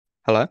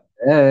Hello.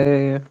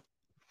 Hey,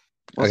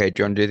 what's Okay,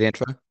 do you want to do the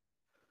intro?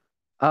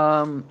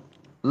 um,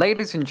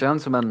 ladies and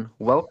gentlemen,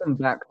 welcome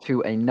back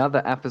to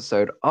another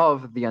episode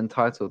of the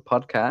Untitled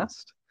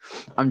podcast.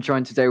 I'm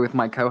joined today with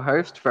my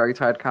co-host, Very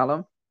Tired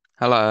Callum,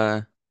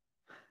 Hello.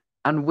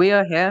 and we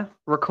are here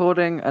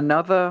recording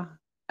another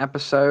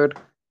episode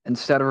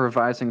instead of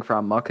revising for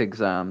our mock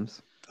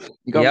exams.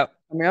 You got Yep.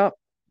 me up?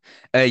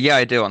 Yeah,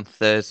 I do on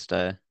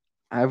Thursday.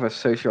 I have a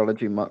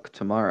sociology mock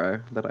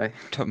tomorrow that I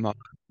Tomorrow,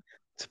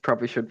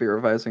 probably should be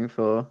revising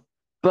for,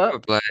 but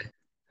probably.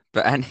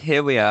 But and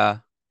here we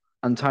are.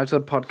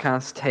 Untitled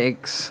podcast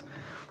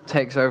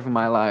takes over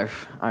my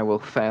life. I will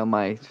fail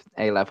my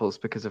A levels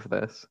because of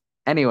this.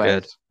 Good.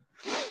 Anyways,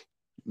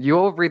 you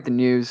all read the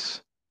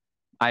news,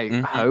 I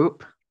Hmm.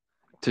 hope.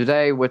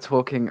 Today we're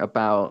talking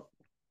about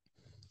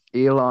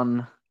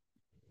Elon,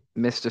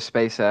 Mr.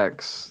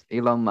 SpaceX,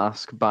 Elon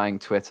Musk buying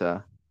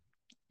Twitter.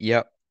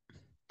 Yep.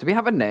 Do we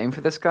have a name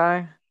for this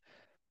guy?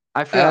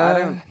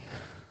 Uh,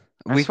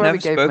 I we've swear we never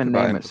gave him a spoke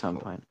about name him at some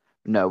before, point.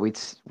 No,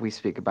 we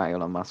speak about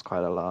Elon Musk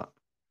quite a lot.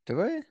 do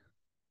we?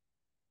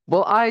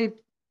 Well, I've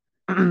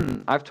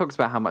talked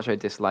about how much I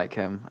dislike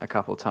him a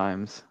couple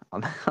times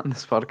on on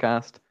this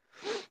podcast.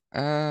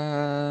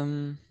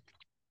 Um,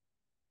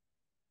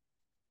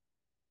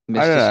 I don't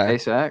Mr. know.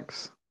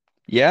 SpaceX.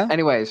 Yeah.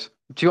 Anyways,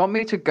 do you want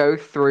me to go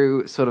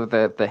through sort of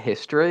the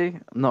history?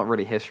 Not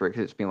really history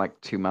because it's been like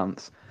 2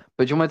 months,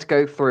 but do you want me to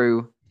go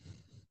through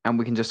and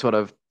we can just sort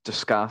of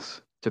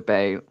discuss,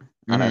 debate,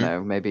 I don't Hmm.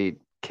 know, maybe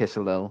kiss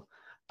a little.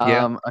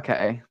 Yeah.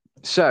 Okay.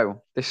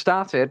 So this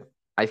started,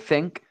 I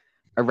think,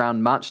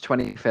 around March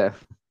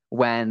 25th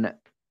when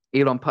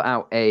Elon put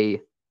out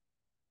a.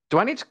 Do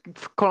I need to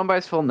call him by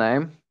his full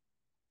name?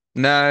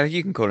 No,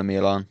 you can call him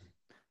Elon.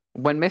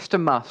 When Mr.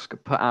 Musk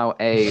put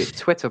out a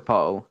Twitter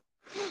poll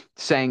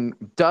saying,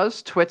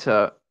 "Does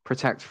Twitter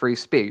protect free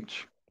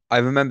speech?" I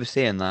remember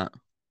seeing that.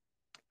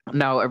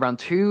 Now, around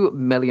 2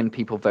 million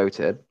people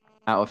voted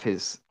out of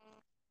his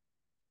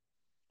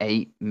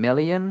 8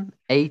 million,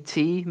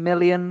 80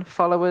 million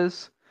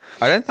followers.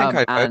 I don't think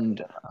I voted.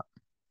 And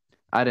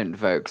I didn't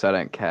vote because I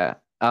don't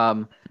care.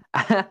 And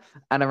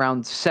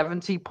around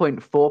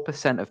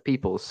 70.4% of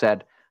people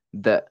said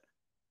that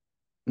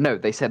no,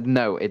 they said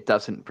no, it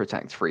doesn't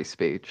protect free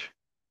speech.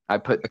 I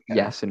put Okay.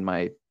 yes in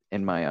my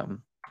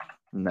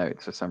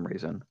notes for some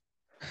reason.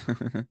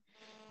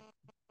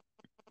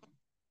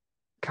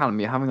 Callum,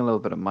 you're having a little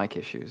bit of mic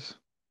issues.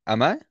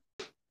 Am I?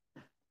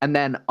 And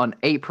then on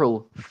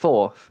April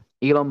 4th,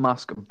 Elon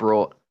Musk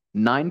brought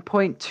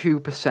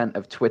 9.2%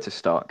 of Twitter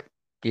stock.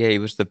 Yeah, he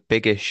was the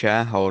biggest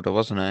shareholder,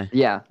 wasn't he?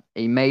 Yeah,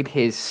 he made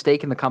his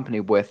stake in the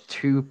company worth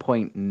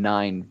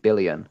 2.9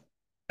 billion,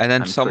 And then I'm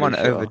pretty someone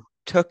sure.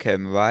 overtook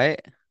him, right?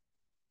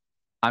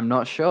 I'm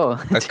not sure.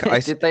 Okay,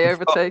 Did they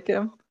overtake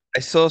him? I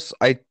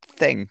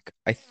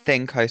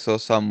think I saw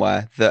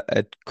somewhere that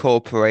a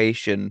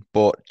corporation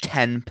bought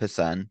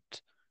 10%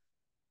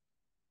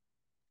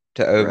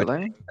 to over.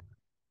 Really?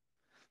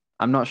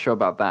 I'm not sure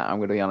about that. I'm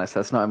going to be honest.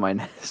 That's not in my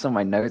it's not in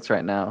my notes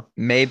right now.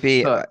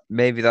 Maybe But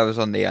maybe that was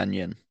on the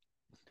Onion.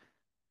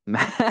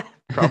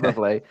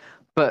 probably.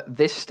 But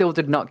this still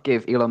did not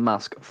give Elon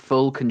Musk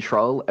full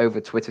control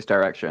over Twitter's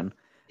direction,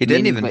 He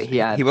didn't meaning even that he he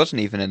had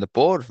wasn't even in the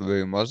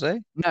boardroom, was he?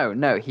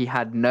 no, he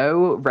had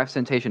no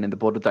representation in the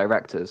board of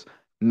directors,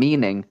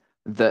 meaning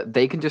that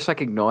they can just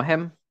like ignore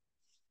him,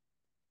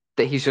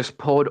 that he's just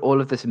poured all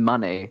of this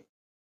money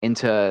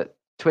into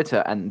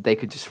Twitter and they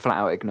could just flat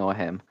out ignore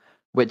him,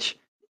 which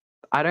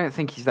I don't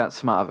think he's that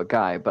smart of a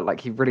guy, but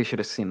like he really should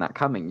have seen that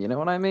coming, you know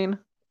what I mean?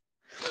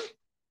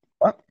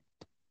 What?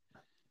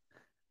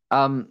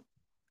 Um,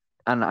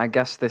 and I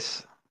guess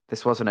this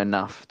wasn't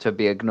enough to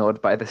be ignored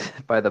by this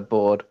by the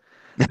board.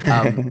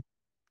 Um,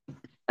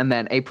 and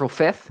then April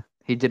 5th,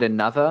 he did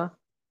another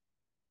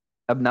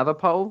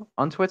poll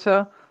on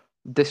Twitter.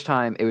 This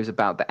time it was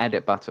about the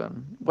edit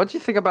button. What do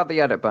you think about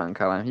the edit button,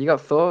 Colin? You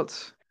got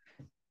thoughts?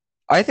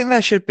 I think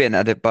there should be an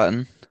edit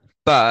button,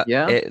 but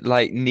Yeah? it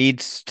like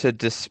needs to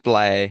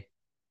display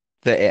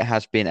that it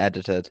has been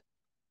edited.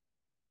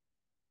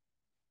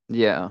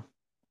 Yeah.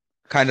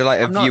 Kind of like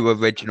a I'm not view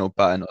original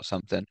button or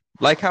something.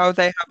 Like how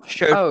they have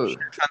show oh,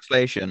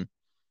 translation.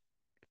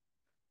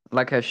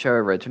 like a show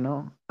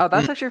original? Oh, Mm,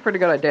 that's actually a pretty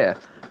good idea.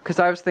 Because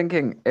I was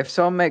thinking if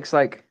someone makes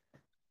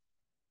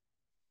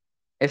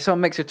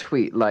a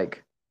tweet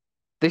like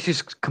this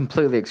is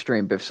completely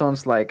extreme, but if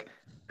someone's like,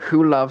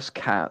 "Who loves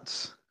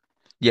cats?"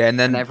 yeah,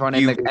 and and then you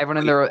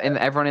retweet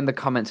everyone in the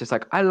comments is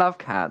like, "I love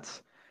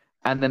cats,"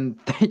 and then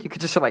you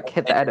could just like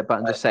hit the edit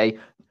button, and just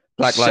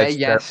Black say Lives Don't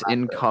yes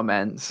in Matter.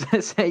 comments,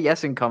 say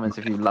yes in comments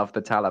if you love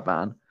the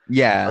Taliban or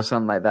Yeah.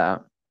 something like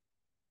that.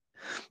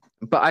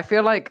 But I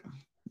feel like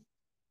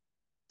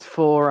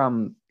for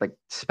like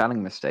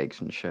spelling mistakes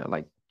and shit,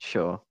 like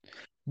sure,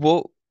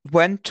 Well,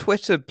 when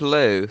Twitter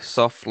Blue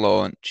soft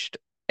launched,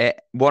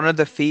 one of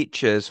the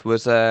features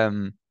was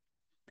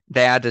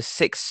they had a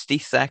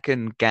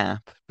 60-second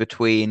gap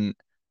between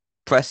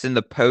pressing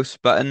the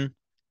post button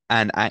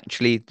and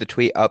actually the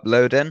tweet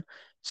uploading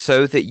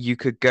so that you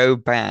could go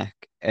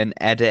back and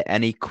edit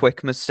any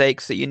quick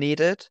mistakes that you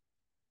needed.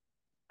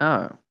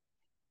 Oh.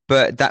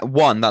 But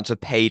that's a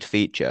paid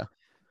feature.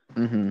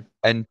 Mm-hmm.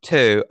 And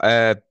two,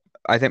 I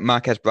think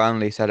Marquez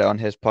Brownlee said it on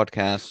his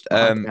podcast.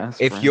 Podcast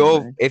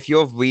Brownlee. If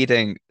you're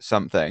reading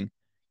something,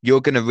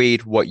 you're gonna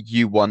read what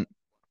you want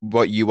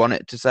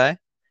it to say,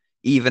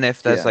 even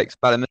if there's Yeah. like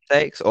spelling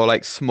mistakes or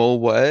like small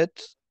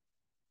words.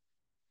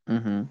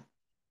 Mm-hmm.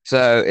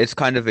 So it's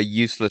kind of a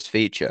useless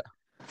feature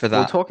for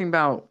Well, that. talking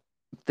about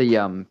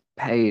the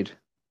paid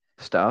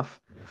stuff,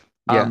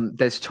 Yeah.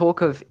 there's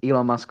talk of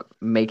Elon Musk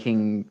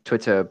making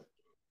Twitter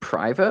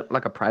private,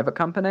 like a private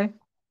company.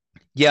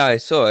 Yeah, I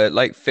saw it.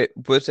 Like, fit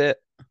was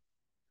it?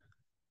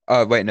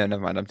 Oh, wait, no,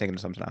 never mind. I'm thinking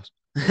of something else.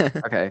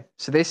 Okay,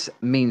 so this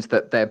means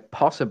that there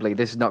possibly,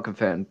 this is not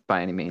confirmed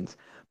by any means,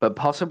 but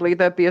possibly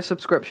there'd be a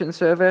subscription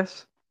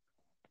service.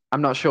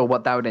 I'm not sure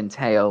what that would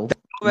entail.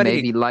 Already,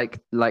 Maybe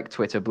like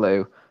Twitter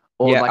Blue,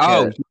 or yeah. like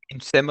Oh, a, you mean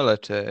similar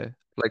to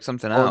like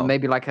something or else.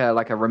 maybe like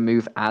a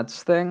remove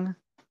ads thing.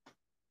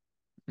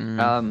 Mm.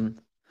 Um,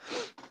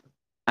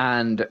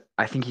 and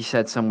I think he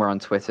said somewhere on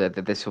Twitter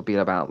that this will be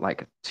about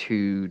like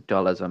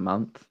 $2 a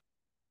month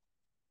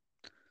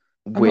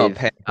I'm not with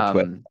paying for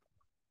Twitter,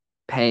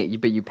 pay,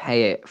 but you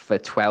pay it for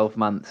 12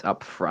 months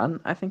up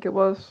front, I think it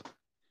was.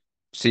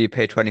 so you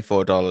pay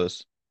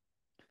 $24.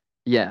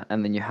 Yeah,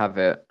 and then you have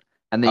it,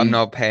 and then I'm you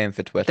not paying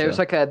for Twitter. there's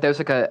like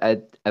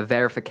a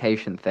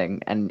verification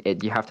thing, and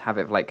you have to have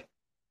it for like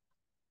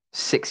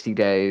 60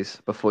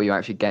 days before you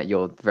actually get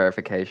your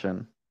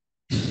verification.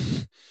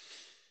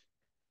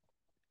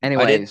 I did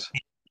Anyways,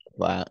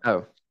 that.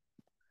 oh,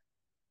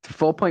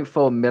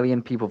 4.4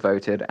 million people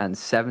voted, and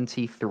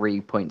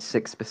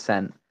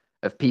 73.6%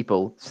 of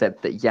people said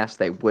that yes,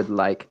 they would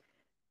like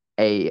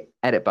a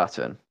edit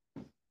button.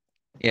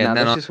 Yeah, Now, and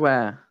then this on is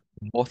where,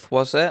 4th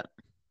was it?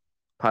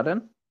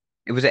 pardon?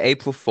 It was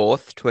April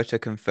 4th. Twitter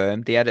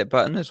confirmed the edit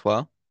button as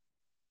well.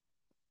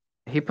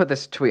 He put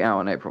this tweet out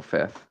on April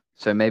 5th,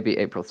 so maybe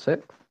April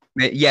 6th.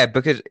 Yeah,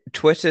 because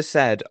Twitter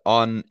said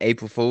on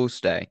April Fool's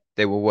Day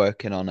they were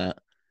working on it,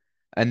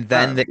 and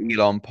then Oh, the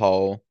Elon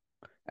poll,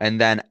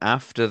 and then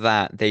after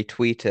that they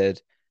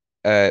tweeted,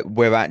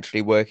 "We're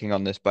actually working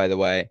on this, by the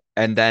way."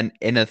 And then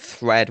in a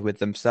thread with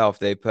themselves,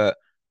 they put,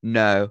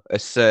 "No, a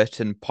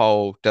certain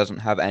poll doesn't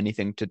have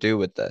anything to do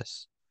with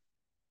this."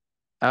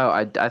 oh,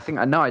 I think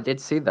I know I did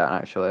see that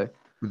actually.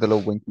 With a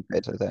little winky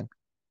face, I think.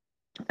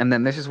 And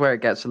then this is where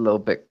it gets a little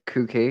bit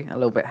kooky, a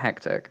little bit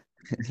hectic.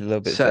 It's a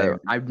little bit So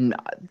zany.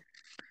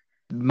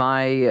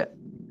 my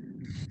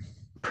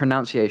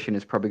pronunciation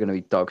is probably going to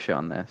be dog shit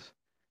on this,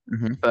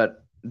 Hmm.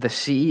 but the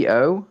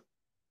CEO,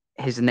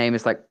 his name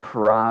is like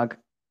Parag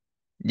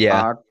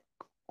Yeah.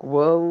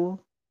 Agrawal.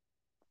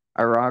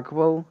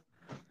 Aragwal.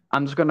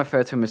 I'm just going to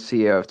refer to him as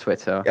CEO of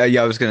Twitter.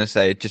 Yeah, I was gonna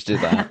say, just do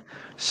that.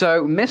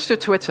 So Mr.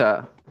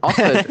 Twitter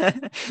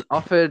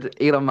offered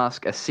Elon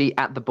Musk a seat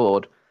at the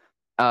board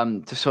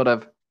to sort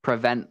of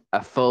prevent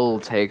a full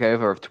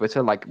takeover of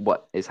Twitter, like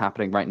what is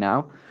happening right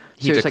now.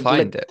 He So it's like,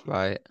 declined it,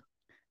 right?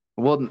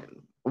 we'll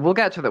we'll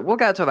get to that. We'll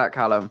get to that,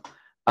 Callum.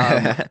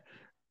 Um,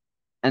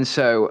 and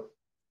so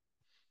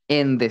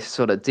in this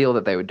sort of deal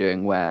that they were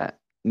doing, where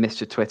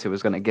Mr. Twitter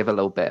was going to give a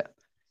little bit,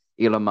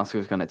 Elon Musk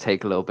was going to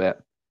take a little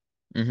bit.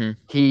 Hmm.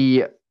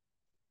 He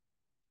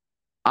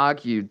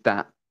argued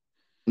that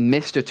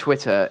Mr.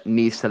 Twitter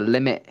needs to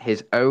limit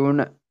his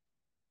own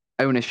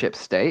ownership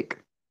stake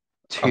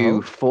to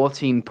Oh,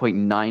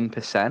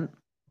 14.9%.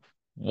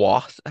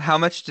 what? How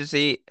much did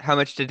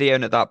he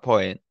own at that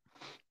point?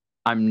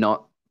 I'm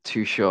not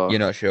too You're sure.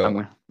 not sure.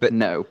 I'm But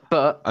no,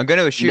 but I'm going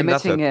to assume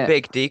that's a limiting it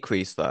big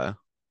decrease, though.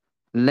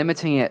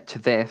 limiting it to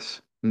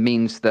this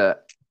means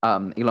that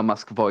Elon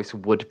Musk's voice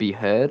would be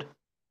heard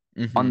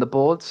on Hmm. the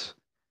boards.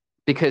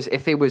 Because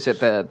if it was at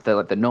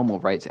the normal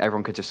rates,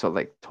 everyone could just sort of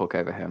like talk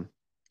over him.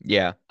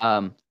 Yeah.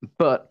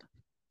 But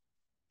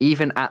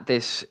even at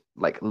this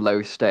like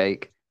low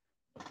stake,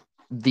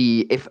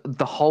 if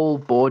the whole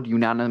board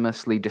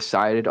unanimously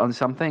decided on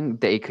something,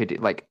 they could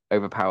like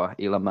overpower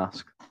Elon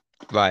Musk.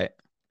 Right.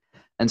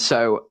 And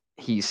so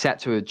he's set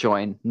to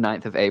join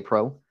 9th of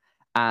April.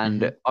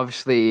 And Hmm.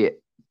 obviously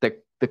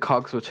the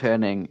cogs were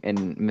turning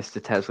in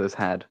Mr. Tesla's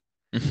head.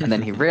 And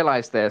then he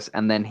realized this,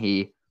 and then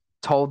he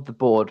told the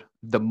board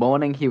the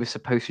morning he was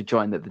supposed to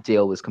join that the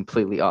deal was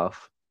completely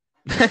off.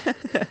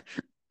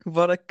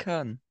 What a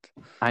cunt.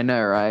 I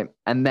know, right?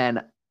 And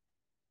then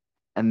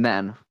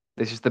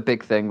this is the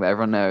big thing that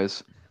everyone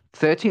knows.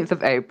 13th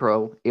of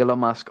April, Elon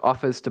Musk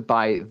offers to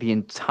buy the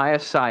entire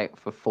site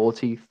for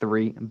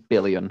 $43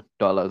 billion.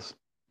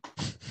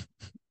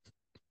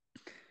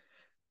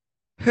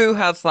 Who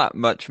has that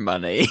much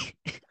money?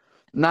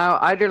 Now,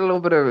 I did a little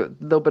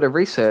bit of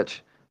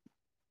research.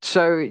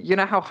 So, you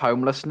know how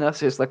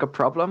homelessness is like a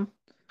problem?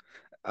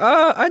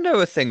 I know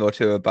a thing or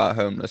two about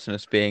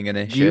homelessness being an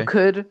You issue.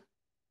 could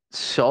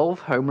solve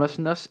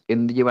homelessness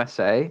in the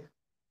USA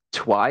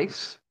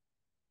twice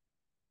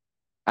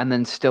and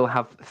then still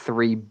have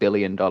 $3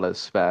 billion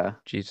spare.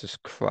 Jesus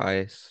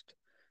Christ.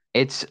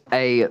 It's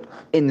a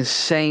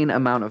insane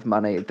amount of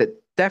money that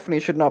definitely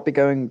should not be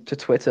going to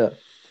Twitter.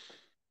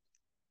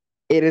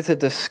 It is a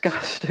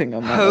disgusting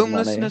amount of money.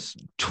 Homelessness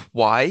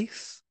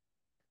twice?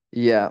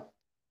 Yeah,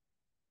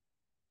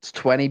 it's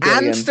 20 And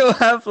billion. still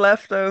have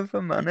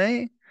leftover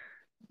money?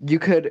 You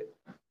could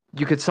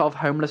you could solve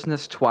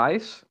homelessness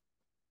twice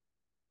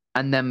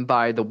and then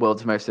buy the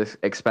world's most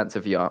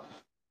expensive yacht.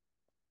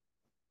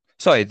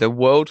 Sorry, the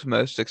world's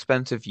most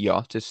expensive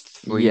yacht is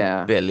 3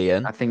 Yeah, I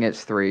billion. think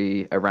it's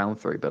around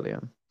 3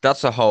 billion.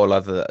 That's a whole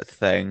other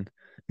thing.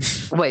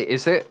 Wait,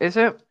 is it? Is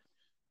it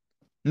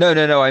No,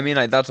 no, no. I mean,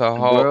 like, the that's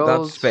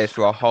world's? space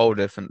for a whole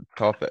different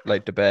topic,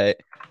 like debate.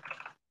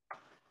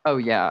 Oh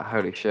yeah,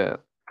 holy shit.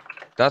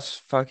 That's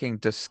fucking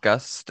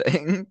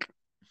disgusting.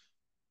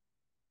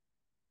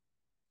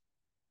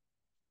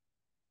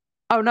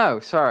 Oh no,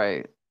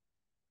 sorry.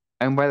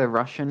 Owned by the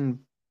Russian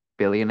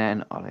billionaire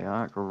and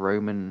oligarch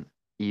Roman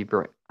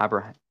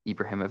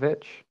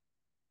Ibrahimovic.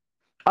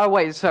 Oh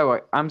wait, so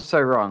I'm so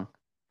wrong.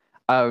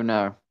 Oh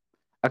no.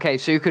 Okay,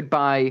 so you could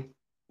buy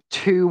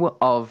two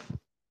of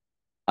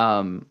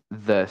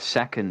the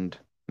second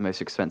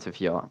most expensive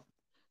yacht,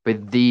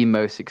 but the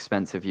most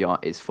expensive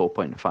yacht is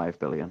 4.5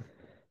 billion.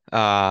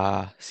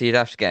 So you'd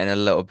have to get in a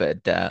little bit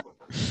of debt.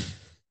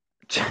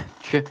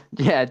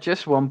 Yeah,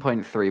 just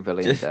 1.3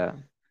 billion Just there.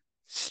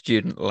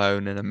 student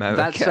loan in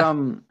That's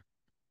America.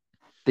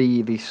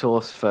 the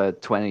source for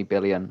 20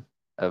 billion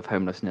of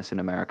homelessness in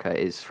America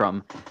is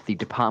from the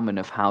Department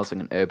of Housing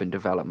and Urban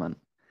Development.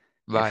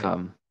 If Right.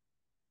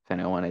 if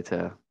anyone wanted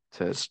to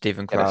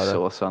Stephen get a Crowder.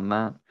 source on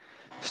that.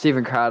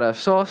 Stephen Crowder,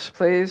 source,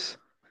 please.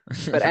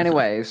 But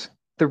anyways,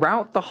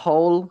 throughout the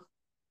whole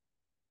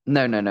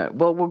no, no, no.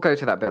 Well, we'll go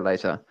to that bit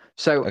later.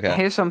 So Okay.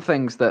 here's some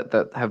things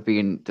that have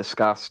been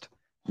discussed.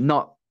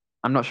 Not,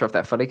 I'm not sure if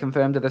they're fully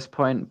confirmed at this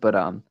point, but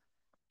They're in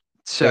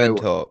so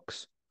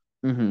talks.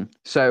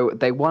 so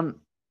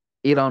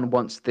Elon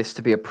wants this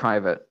to be a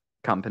private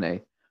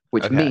company,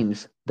 which Okay.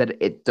 means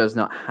that it does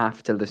not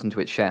have to listen to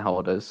its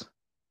shareholders.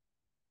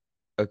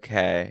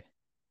 Okay.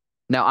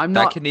 Now,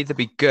 That can either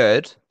be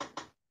good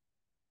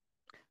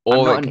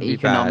or it can be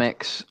bad.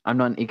 I'm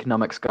not an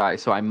economics guy,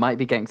 so I might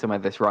be getting some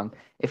of this wrong.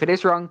 If it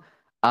is wrong,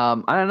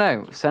 I don't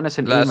know. Send us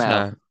an Let us email.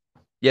 know.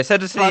 Yeah,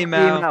 send us an Plug the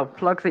email. email.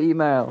 Plug the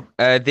email.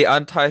 The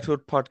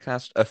Untitled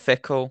Podcast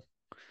Official.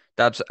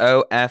 That's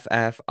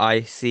OFFICAL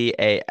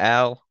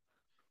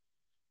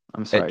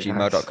I'm at sorry, guys.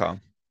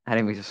 gmail.com. I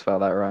didn't mean to spell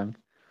that wrong.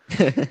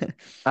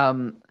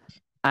 Um,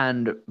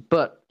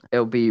 but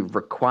it'll be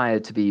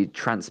required to be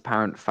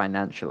transparent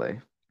financially,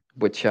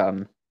 which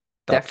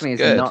That's definitely is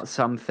good. not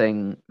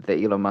something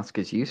that Elon Musk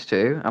is used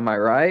to. Am I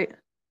right?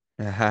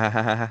 He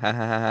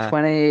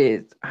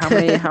 20, how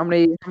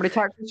many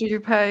taxes did you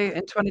pay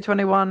in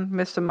 2021,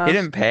 Mr.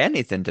 didn't Musk? pay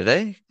anything, did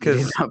he? You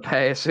did not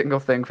pay a single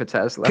thing for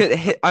Tesla.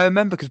 I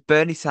remember because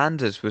Bernie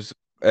Sanders was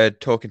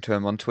talking to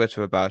him on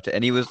Twitter about it,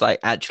 and he was like,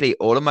 "Actually,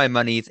 all of my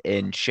money's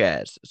in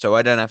shares, so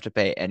I don't have to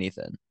pay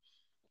anything."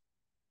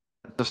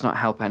 That does not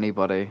help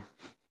anybody.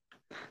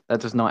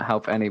 That does not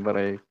help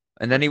anybody.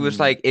 And then he was Freaking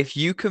like, "If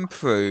you can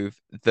prove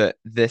that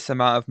this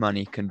amount of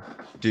money can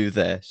do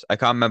this, I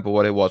can't remember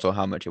what it was or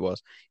how much it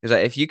was. He was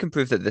like, if you can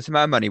prove that this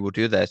amount of money will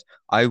do this,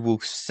 I will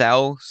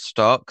sell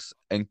stocks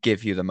and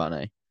give you the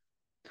money."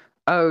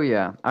 Oh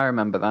yeah, I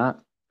remember that.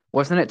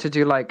 Wasn't it to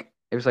do like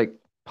it was like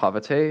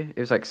poverty? It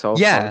was like solve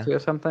Yeah, poverty or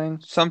something?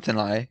 something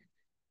like.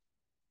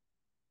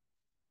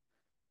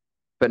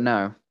 But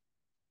no,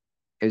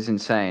 it was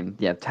insane.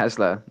 Yeah,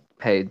 Tesla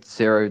paid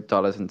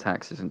 $0 in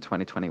taxes in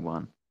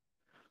 2021,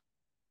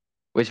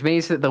 which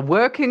means that the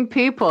working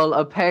people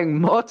are paying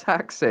more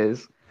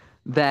taxes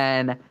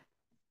than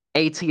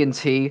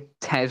AT&T,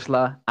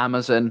 Tesla,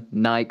 Amazon,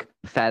 Nike,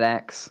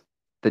 FedEx,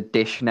 the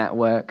Dish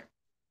Network.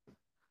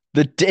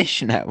 The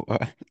Dish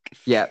Network.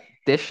 Yeah,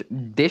 Dish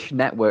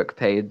Network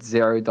paid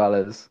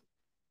 $0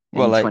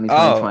 Well, in like, oh,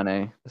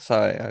 2020.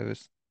 sorry, I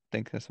was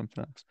thinking of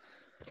something else.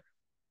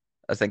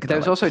 I was thinking of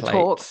There's like also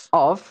talk plates.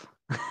 of,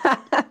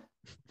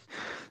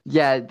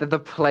 yeah, the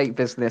plate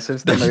business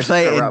is the The most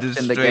plate corrupt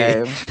in the industry.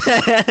 game.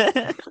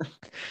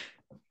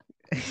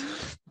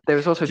 There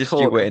was also Just you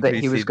talk wait until that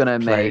you he see was gonna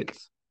make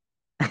plates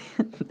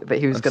that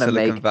he was on gonna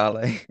Silicon make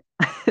Valley.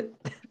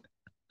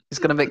 he's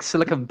gonna make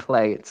silicon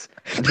plates,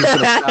 and he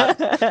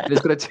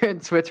was gonna turn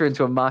Twitter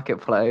into a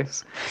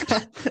marketplace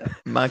for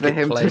Market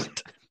him to.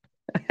 plate.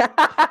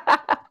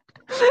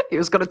 He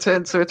was gonna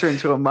turn Twitter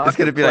into a It's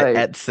gonna be like marketplace.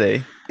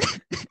 Etsy.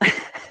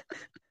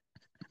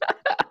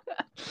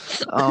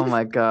 Oh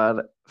my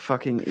god,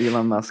 fucking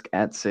Elon Musk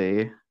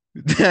Etsy.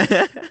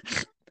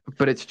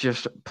 But it's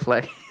just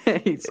plates,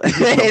 and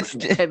It's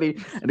just,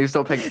 he's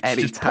not paying it's any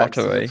just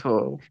taxes pottery. at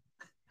all.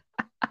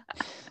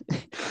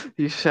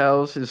 He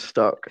sells his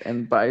stock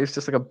and buys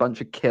just like a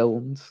bunch of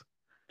kilns.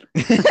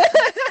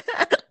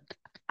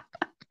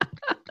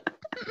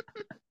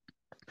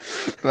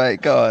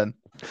 Right, go on.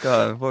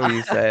 Go on. What were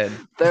you saying?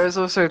 There is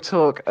also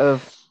talk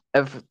of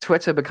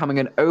Twitter becoming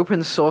an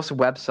open source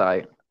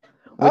website,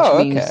 which Oh,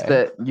 means okay.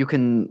 that you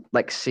can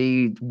like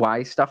see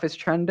why stuff is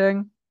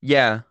trending.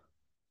 Yeah,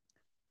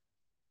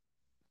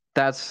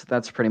 That's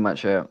pretty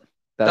much it.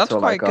 That's that's all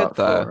I quite good got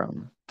though.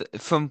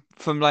 for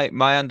From like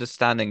my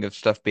understanding of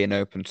stuff being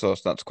open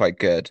source, that's quite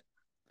good,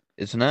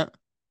 isn't it?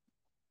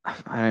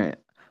 I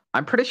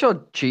I'm pretty sure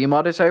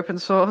Gmod is open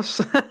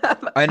source.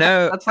 I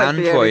know That's like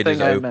the only Android is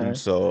thing I open know.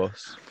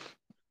 source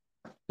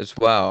as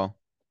well.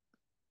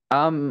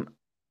 Um,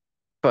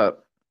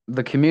 but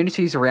the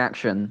community's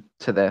reaction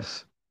to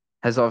this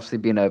has obviously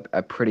been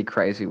a pretty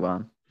crazy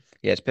one.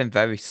 Yeah, it's been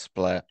very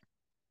split.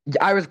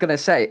 I was gonna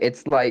say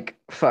it's like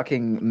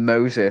fucking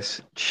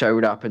Moses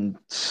showed up and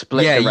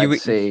split Yeah, the Red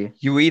Sea.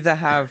 you either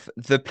have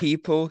the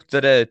people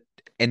that are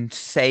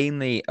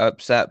insanely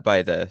upset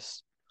by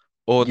this,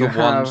 or the You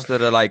ones have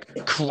that are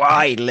like,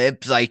 cry,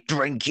 libs, I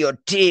drink your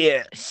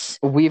tears.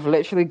 we've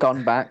literally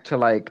gone back to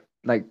like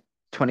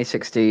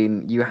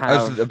 2016. I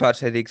was about to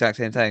say the exact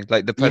same thing,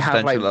 like the You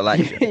have like presidential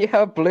election. you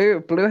have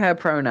blue hair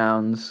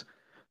pronouns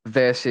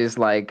versus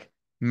like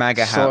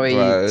MAGA hat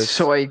bros.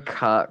 soy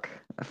cuck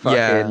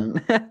Yeah.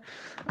 fucking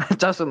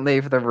doesn't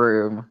leave the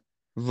room.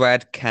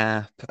 Red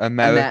cap,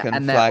 And they're American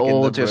and they're flag in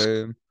all the just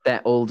room.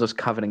 they're all just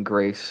covered in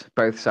grease.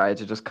 Both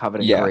sides are just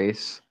covered in Yeah,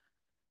 grease.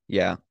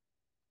 yeah.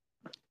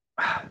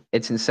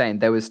 It's insane.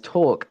 There was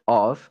talk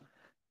of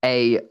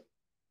a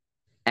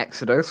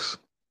exodus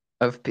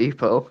of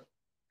people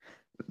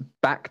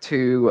back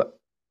to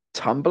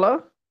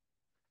Tumblr.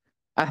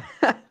 I,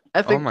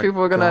 I Oh think my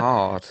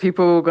God.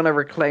 people are gonna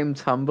reclaim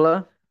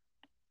Tumblr.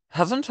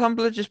 Hasn't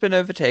Tumblr just been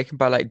overtaken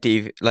by like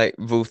like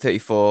Rule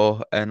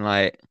 34 and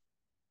like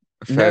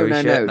No, furry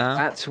no, shit no. now?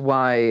 That's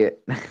why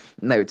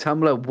no,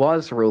 Tumblr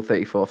was Rule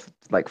 34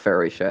 like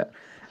furry shit.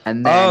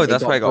 And then Oh,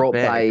 that's why I got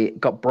big.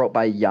 got brought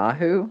by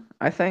Yahoo,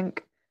 I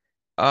think.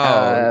 Oh,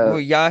 Uh well,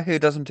 Yahoo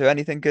doesn't do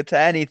anything good to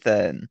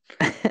anything.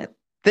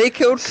 They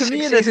killed 6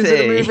 seasons in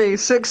a Community. movie,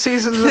 6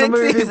 seasons in a Six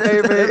movie, seasons in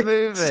a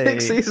baby.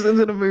 Six movie. seasons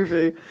in a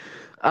movie.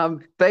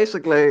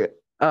 Basically,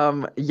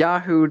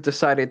 Yahoo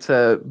decided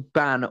to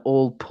ban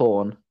all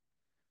porn.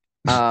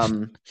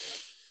 Um,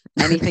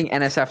 Anything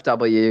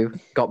NSFW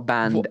got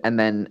What? banned, and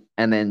then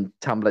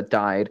Tumblr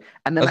died,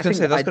 and I then was I gonna think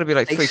say that's gonna be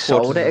like they three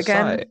sold quarters of it the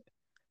again, site.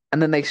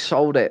 and then they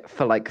sold it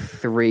for like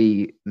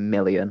 3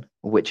 million,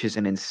 which is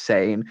an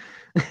insane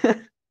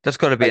That's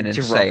gotta be an like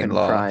drop insane in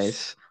loss.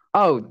 price.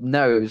 Oh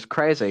no, it was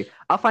crazy.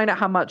 I'll find out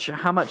how much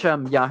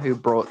Yahoo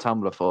brought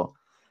Tumblr for.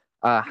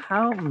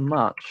 How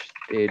much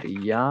did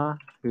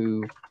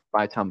Yahoo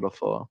buy Tumblr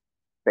for?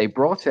 They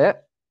brought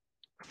it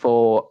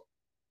for,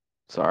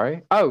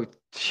 sorry. Oh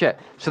shit.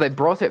 So they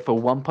brought it for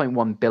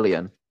 1.1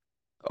 billion,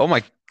 Oh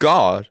my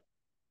God.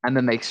 and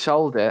then they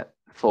sold it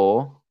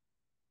for,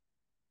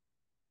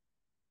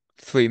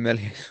 3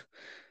 million.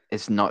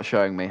 it's not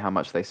showing me how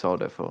much they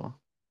sold it for.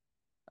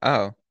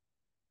 Oh,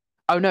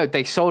 Oh no,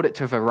 they sold it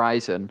to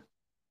Verizon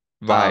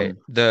right.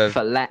 The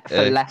for less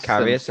than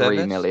carrier 3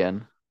 service?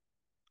 million.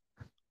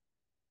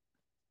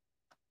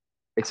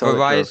 They sold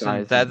it to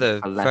Verizon, they're Verizon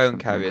the for less phone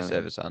than 3 carrier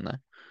million. service, aren't they?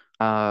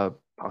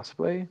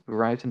 Possibly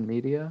Verizon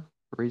Media,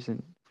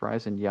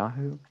 Verizon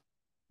Yahoo.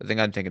 I think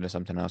I'm thinking of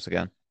something else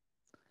again.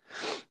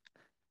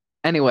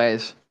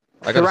 Anyways,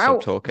 I gotta stop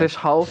throughout talking. this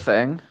whole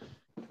thing,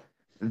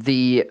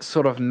 the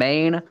sort of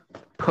main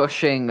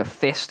pushing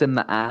fist in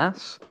the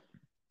ass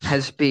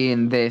has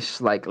been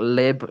this like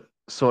lib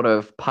sort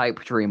of pipe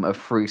dream of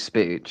free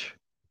speech.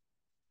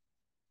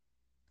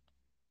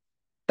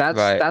 That's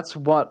Right. that's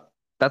what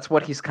that's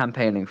what he's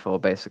campaigning for,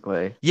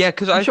 basically. Yeah,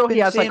 because I'm I've sure he been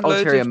has like seeing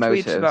loads ulterior of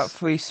tweets about motives.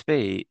 free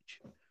speech.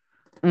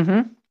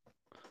 Mm-hmm.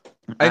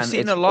 I've And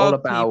seen it's a lot all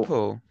of about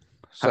people.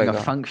 Sorry, having a go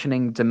on.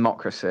 functioning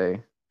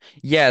democracy.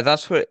 Yeah,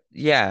 that's what.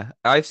 Yeah,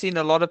 I've seen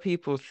a lot of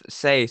people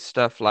say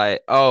stuff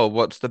like, "Oh,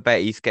 what's the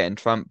bet he's getting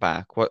Trump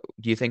back? What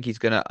do you think he's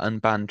gonna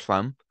unban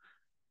Trump?"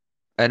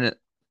 And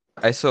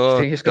I Do you saw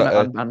think he's got gonna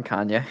a. unban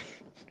Kanye?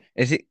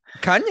 Is it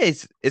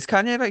Kanye's? Is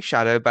Kanye like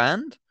shadow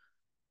banned?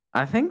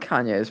 I think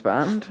Kanye is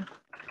banned.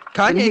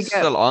 Didn't he Kanye's get?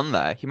 still on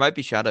there. He might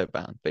be shadow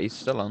banned, but he's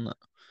still on there.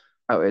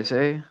 Oh, is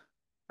he?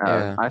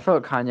 Oh, Yeah. I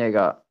thought Kanye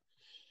got.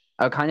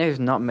 Oh, Kanye's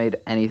not made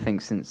anything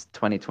since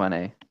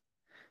 2020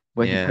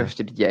 when he Yeah.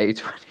 posted Yay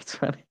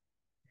 2020.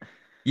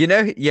 You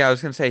know, yeah, I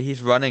was gonna say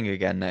he's running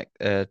again next.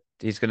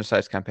 He's gonna start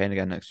his campaign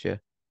again next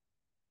year.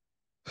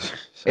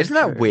 So Isn't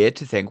that true. weird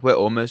to think we're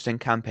almost in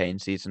campaign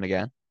season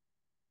again?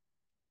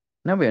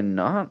 No, we're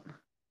not.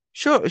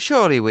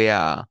 Surely we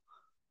are.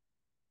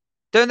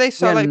 Don't they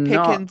We're start like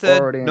picking not the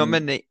already in.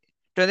 nominee?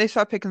 Don't they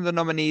start picking the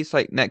nominees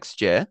like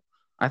next year?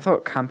 I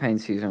thought campaign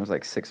season was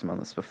like 6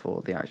 months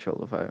before the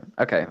actual vote.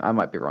 Okay, I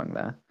might be wrong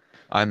there.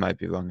 I might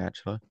be wrong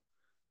actually.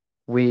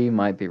 We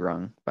might be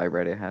wrong by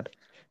Radiohead.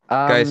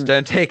 Guys, Um,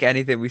 don't take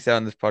anything we say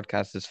on this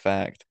podcast as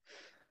fact.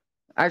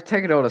 I've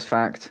taken it all as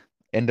fact.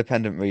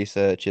 Independent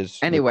research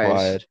is Anyways,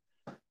 required.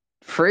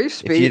 free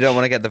If you don't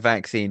want speech, to get the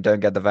vaccine, don't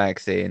get the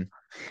vaccine.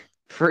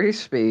 free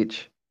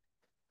speech.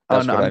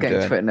 Oh That's no, what I'm I'm getting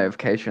doing. Twitter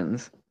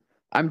notifications.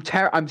 I'm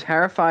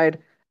terrified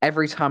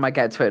every time I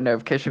get a Twitter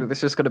notification.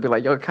 This is going to be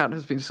like your account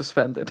has been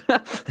suspended.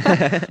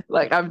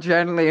 Like I'm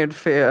genuinely in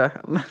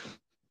fear.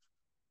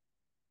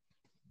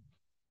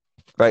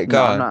 Right, No,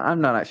 go on.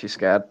 I'm not actually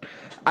scared.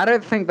 I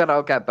don't think that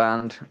I'll get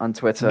banned on No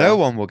Twitter.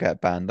 one will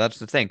get banned. That's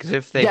the thing. Because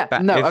Yeah,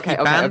 no, if he okay,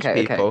 okay, bans okay,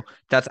 okay. people,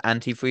 that's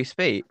anti-free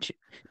speech.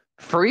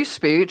 Free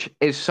speech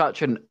is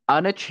such an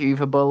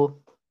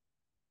unachievable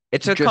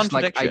It's a just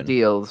like contradiction.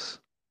 ideals.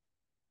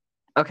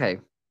 Okay,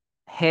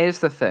 here's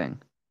the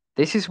thing.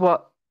 This is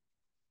what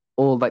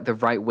all like the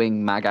right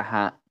wing MAGA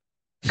hat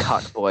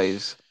cuck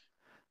boys.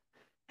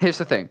 Here's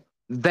the thing.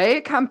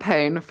 They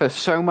campaign for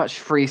so much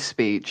free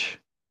speech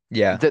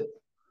Yeah. that,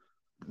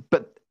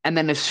 and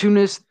then as soon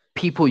as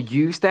people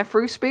use their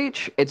free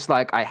speech, it's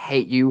like, I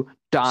hate you,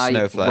 die,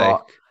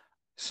 rot.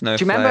 Snowflake.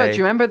 Do Snowflake.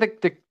 you remember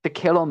the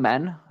kill all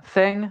men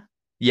thing?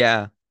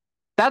 Yeah,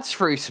 That's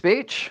free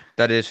speech.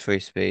 that is free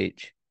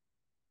speech.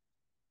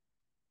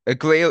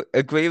 Agree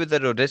with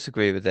it or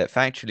disagree with it.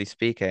 Factually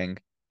speaking,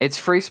 It's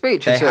free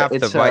speech. they have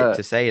the It's right a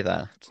to say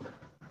that.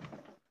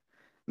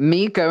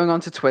 me going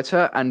onto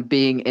Twitter and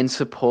being in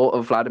support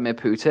of Vladimir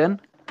Putin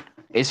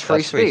is free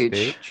That's free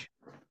speech. speech.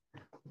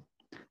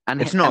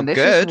 It's not And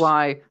good,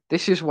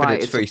 this is but why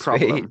it's it's a free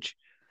problem. speech.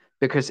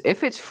 Because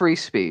if it's free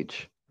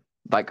speech,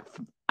 like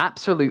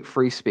absolute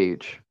free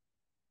speech,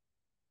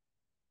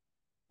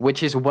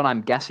 which is what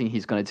I'm guessing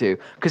he's going to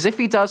do. Because if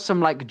he does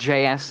some like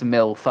JS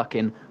Mill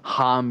fucking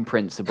harm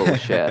principle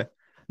shit,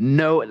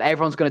 no,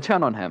 everyone's going to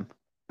turn on him.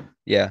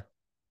 Yeah,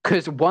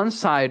 Because one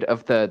side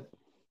of the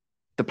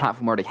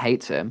platform already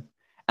hates him,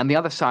 and the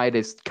other side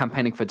is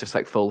campaigning for just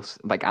like full,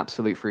 like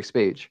absolute free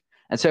speech.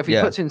 And so if he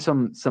yeah, puts in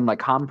some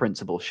like harm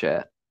principle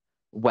shit,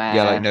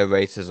 yeah, like where no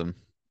racism.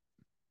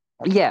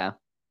 yeah,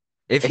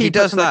 If if he he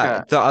puts does in like a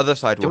that, the other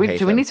side will hate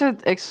do we him. need to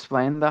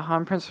explain the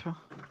harm principle?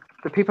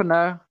 Do people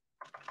know?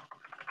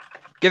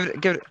 Give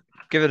it, give it,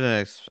 give it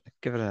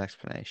an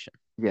explanation.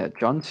 Yeah,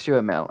 John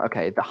Stuart Mill.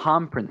 Okay, the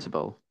harm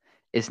principle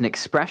is an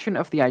expression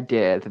of the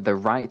idea that the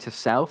right to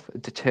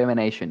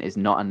self-determination is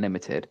not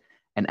unlimited.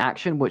 An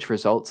action which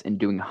results in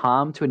doing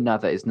harm to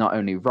another is not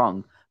only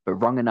wrong, but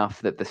wrong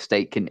enough that the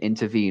state can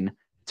intervene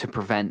to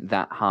prevent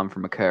that harm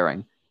from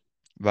occurring.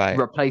 Right,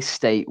 Replace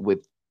state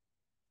with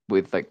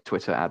like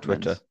Twitter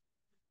Twitter.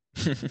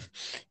 admins.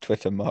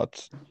 Twitter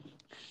mods.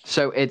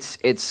 So it's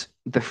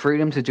the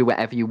freedom to do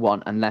whatever you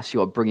want unless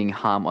you're bringing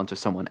harm onto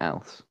someone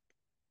else.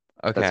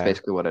 That's Okay.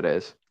 basically what it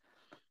is.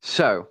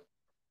 So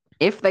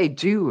if they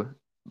do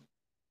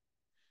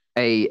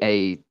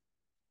a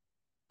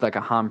like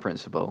a harm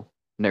principle,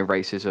 no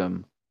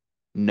racism,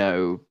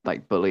 no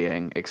like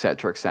bullying,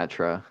 etc.,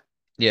 etc.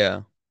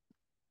 Yeah.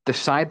 The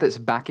side that's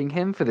backing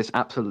him for this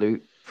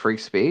absolute free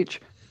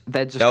speech,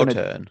 they're just They'll gonna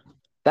turn.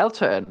 they'll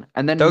turn,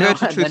 and then They'll go no,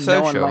 to and Truth then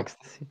no one Social. likes.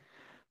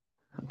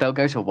 They'll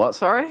go to what?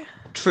 Sorry,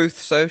 Truth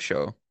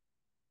Social.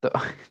 the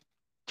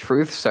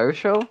Truth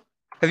Social.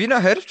 Have you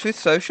not heard of Truth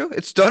Social?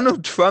 It's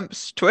Donald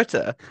Trump's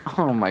Twitter.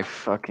 Oh my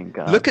fucking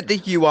Look god! at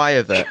the UI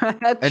of it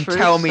and Truth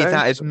tell me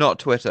that is Social. not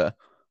Twitter.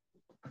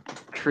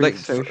 Truth Like,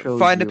 Social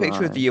find a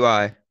picture of the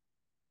UI. UI.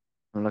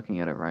 I'm looking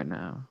at it right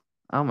now.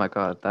 Oh my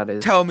god, that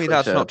is Tell me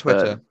that's Twitter, not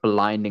Twitter. but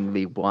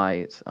blindingly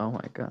white. Oh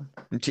my god.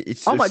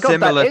 It's Oh my god,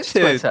 that similar is to.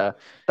 Twitter.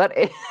 That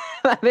is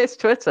that is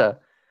Twitter.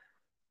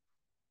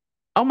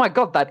 Oh my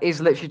god, that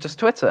is literally just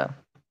Twitter.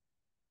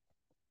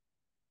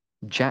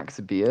 Jack's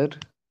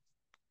beard.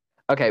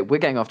 Okay, we're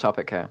getting off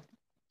topic here.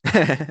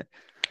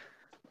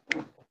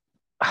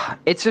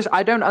 It's just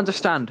I don't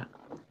understand.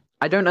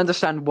 I don't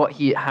understand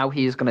how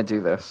he is going to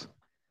do this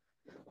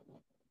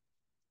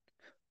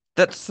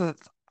That's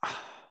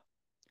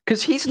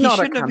because he's he not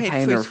a shouldn't have made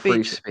free campaigner of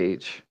free speech.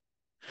 speech.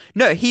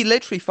 No, he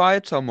literally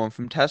fired someone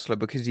from Tesla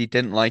because he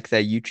didn't like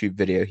their YouTube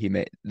video he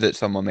made that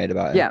someone made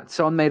about him. Yeah,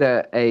 someone made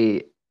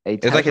a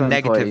It was like a Tesla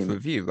negative employee.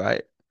 review,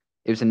 right?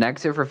 It was a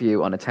negative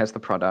review on a Tesla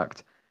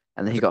product,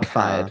 and then he got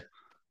fired.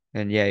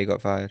 And yeah, he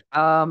got fired.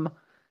 Um,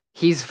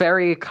 he's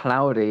very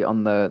cloudy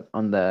on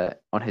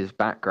on his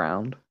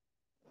background.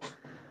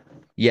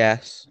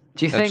 Yes,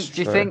 that's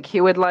Do you true. think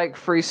he would like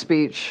free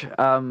speech?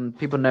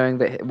 People knowing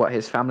that what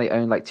his family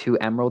owned like two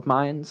emerald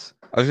mines.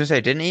 I was gonna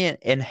say, didn't he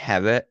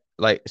inherit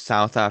like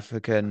South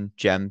African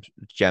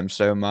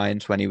gemstone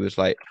mines when he was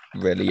like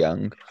really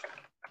young?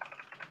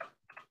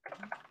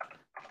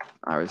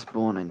 I was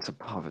born into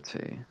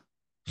poverty.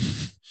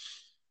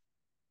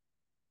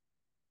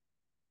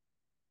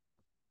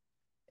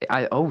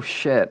 I oh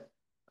shit.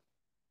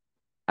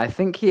 I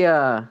think he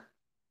I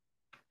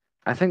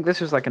think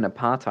this was like an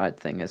apartheid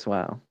thing as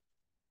well.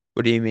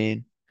 What do you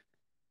mean?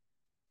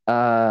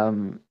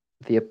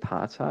 The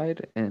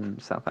apartheid in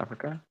South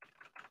Africa.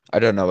 I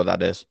don't know what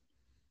that is.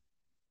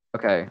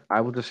 Okay,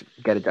 I will just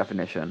get a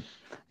definition.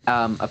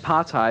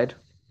 Apartheid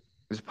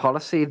is a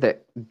policy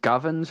that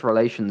governs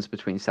relations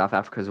between South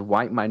Africa's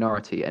white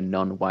minority and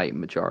non-white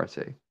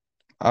majority.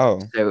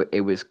 Oh, So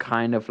it was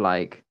kind of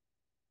like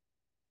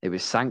it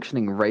was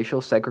sanctioning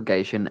racial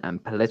segregation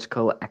and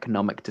political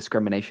economic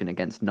discrimination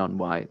against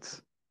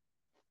non-whites.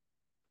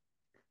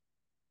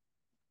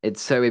 It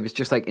was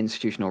just like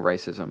institutional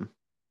racism.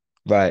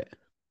 right.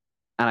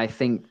 And I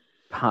think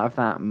part of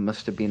that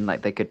must have been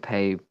like they could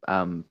pay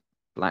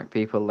black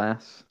people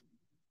less.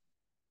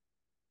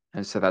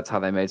 And so that's how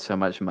they made so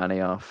much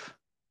money off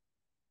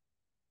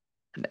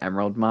an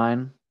emerald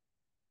mine.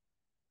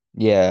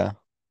 Yeah,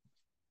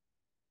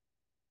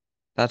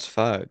 that's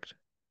fucked.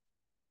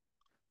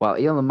 While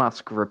Elon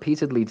Musk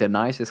repeatedly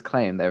denies his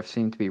claim, there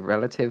seemed to be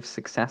relative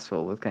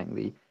successful with getting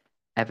the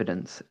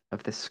evidence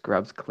of this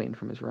scrub's clean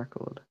from his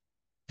record.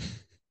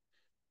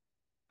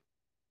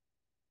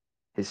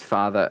 His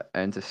father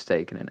owns a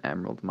stake in an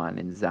emerald mine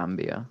in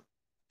Zambia.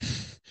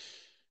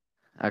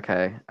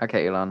 Okay,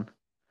 Elon.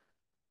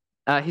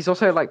 He's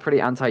also like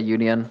pretty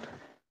anti-union.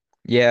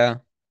 Yeah.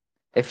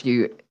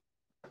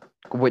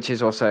 Which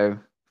is also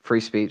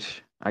free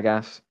speech, I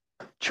guess.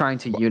 Trying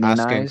to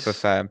Asking for unionize.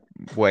 fair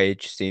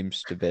wage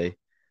seems to be.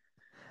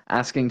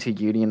 Asking to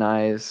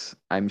unionize,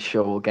 I'm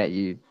sure will get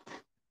you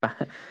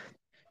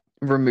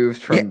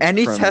removed Yeah, from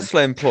any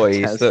Tesla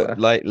employees that Tesla.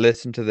 like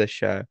listen to this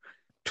show,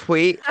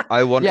 tweet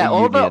I want a Yeah,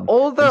 union and see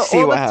all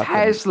what the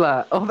happens.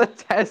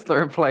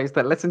 Tesla employees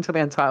that listen to the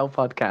Untitled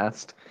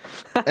podcast.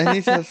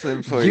 Any Tesla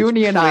employees,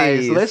 Unionize.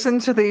 please, Listen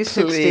to these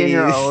please.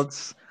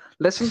 16-year-olds.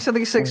 Listen to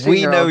these We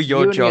know 16-year-olds.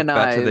 your job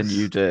better than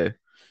you Unionize.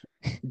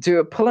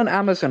 do. Pull an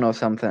Amazon or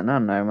something. I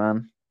don't know,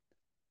 man.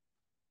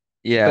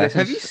 But Yeah.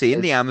 Have you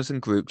seen the it's Amazon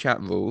group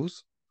chat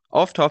rules?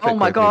 Off oh topic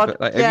my quickly, God.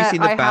 but like, have you Yeah,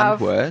 seen the banned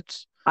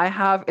words? I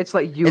have. It's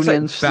like It's like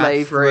union,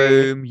 slavery.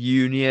 bathroom,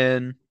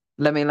 union,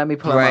 Let me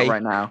pull them up right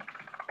break. now.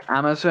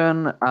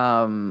 Amazon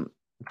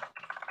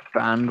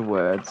banned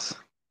words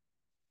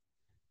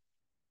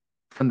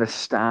from the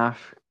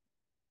staff.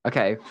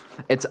 Okay,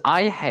 it's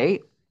I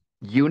hate,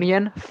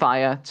 union,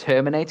 fire,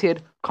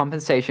 terminated,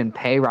 compensation,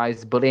 pay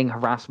rise, bullying,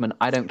 harassment,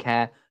 I don't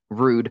care,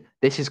 rude,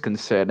 this is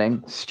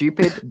concerning,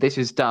 stupid, this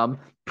is dumb,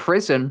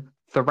 prison,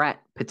 threat,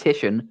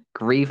 petition,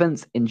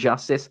 grievance,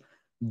 injustice,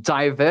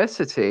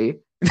 diversity,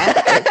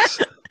 ethics,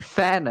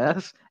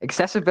 fairness,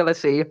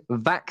 accessibility,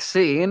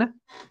 vaccine,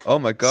 Oh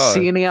my God.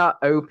 senior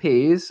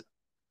OPs,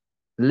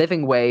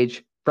 living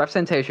wage,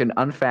 representation,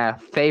 unfair,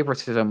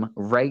 favoritism,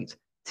 rate,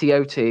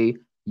 TOT,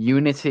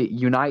 unity,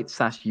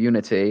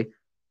 unite/unity,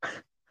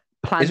 Isn't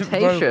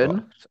plantation,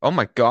 robot? Oh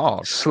my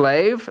God.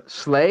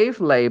 slave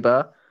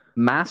labor,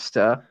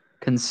 master,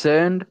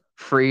 concerned,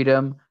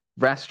 freedom,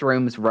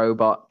 restrooms,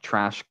 robot,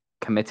 trash,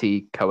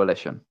 committee,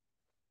 coalition.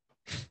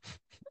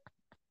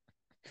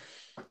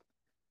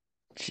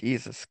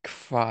 Jesus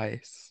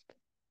Christ.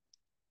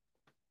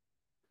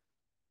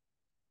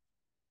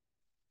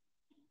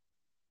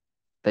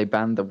 They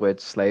banned the word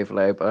slave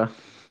labor.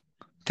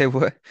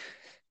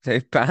 They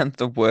banned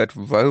the word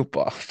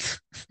robot.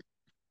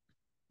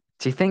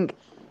 Do you think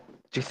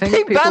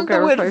They people banned the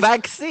go word replace?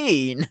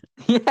 vaccine.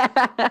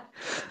 Yeah.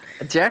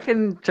 Do you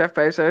reckon Jeff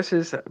Bezos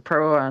is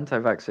pro or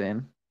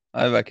anti-vaccine?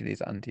 I reckon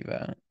he's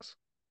anti-vax.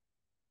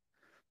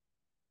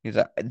 He's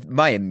like,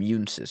 my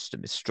immune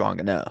system is strong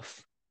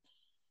enough.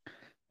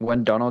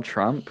 When Donald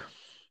Trump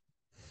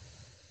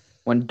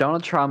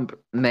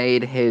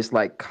made his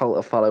like cult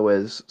of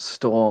followers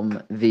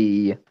storm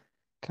the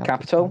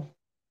Capitol,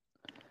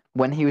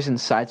 when he was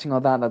inciting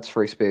all that, that's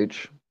free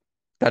speech.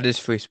 That is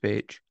free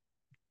speech.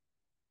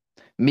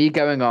 Me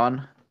going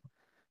on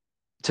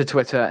to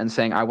Twitter and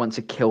saying I want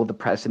to kill the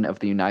president of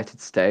the United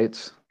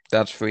States,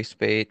 That's free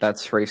speech.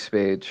 that's free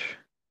speech.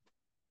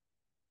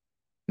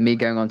 Me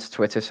going on to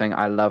Twitter saying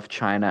I love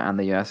China and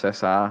the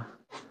USSR,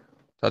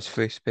 That's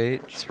free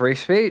speech. it's free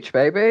speech,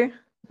 baby.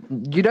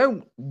 You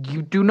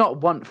do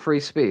not want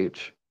free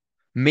speech.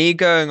 Me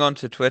going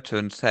onto Twitter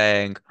and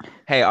saying,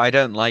 hey, I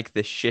don't like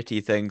this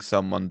shitty thing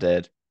someone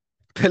did.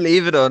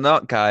 Believe it or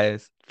not,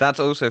 guys, that's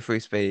also free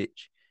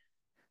speech.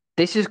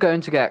 This is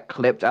going to get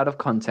clipped out of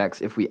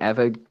context if we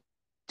ever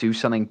do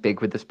something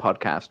big with this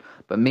podcast.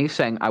 But me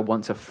saying I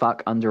want to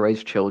fuck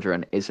underage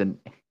children is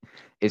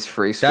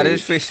free speech. That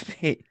is free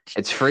speech.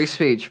 It's free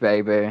speech,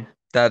 baby.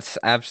 That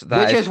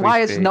Which is free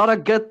why speech. it's not a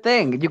good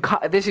thing. You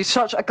can't. This is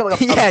such a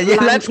yeah,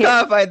 blanket, let's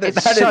clarify that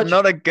it's that is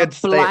not a good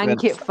blanket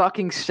statement.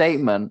 fucking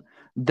statement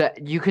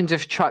that you can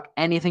just chuck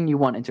anything you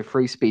want into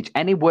free speech.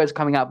 Any words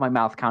coming out of my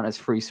mouth count as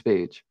free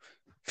speech.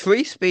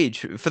 Free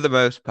speech for the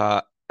most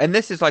part, and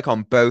this is like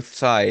on both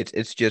sides.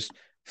 It's just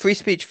free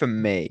speech for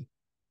me.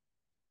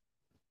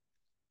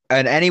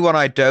 And anyone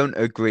I don't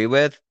agree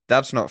with,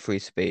 that's not free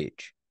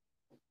speech.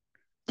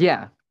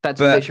 Yeah, that's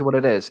But literally what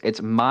it is.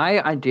 It's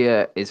my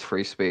idea is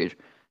free speech.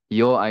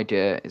 Your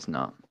idea is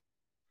not.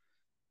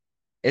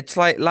 it's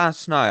like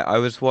last night I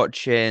was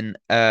watching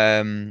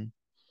Piers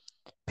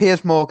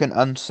Morgan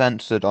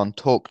Uncensored on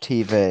Talk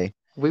TV.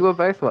 We were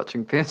both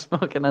watching Piers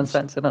Morgan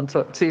Uncensored on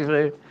Talk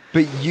TV.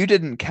 But you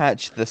didn't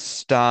catch the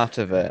start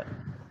of it.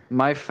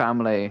 My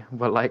family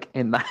were like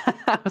in the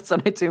house,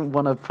 and I didn't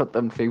want to put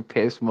them through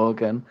Piers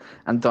Morgan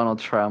and Donald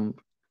Trump.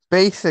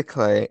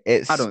 Basically,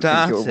 it I don't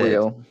think you're started,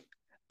 real.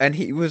 and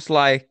he was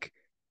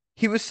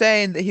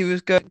saying that he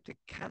was going to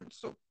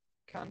cancel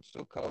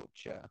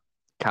culture.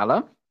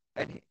 Callum?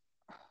 And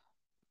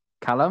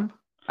Callum?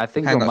 I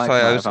think hang your on, mic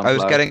sorry, might have I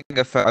was unplugged. getting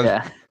a phone.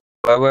 Yeah.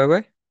 Where were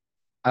we?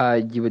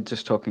 You were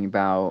just talking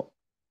about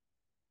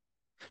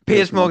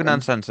Piers Morgan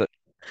Uncensored.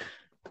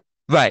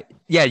 Right.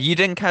 Yeah, you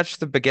didn't catch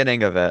the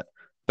beginning of it.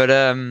 But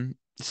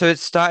so it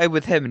started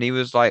with him and he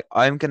was like,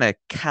 I'm gonna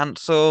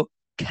cancel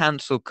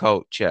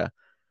culture.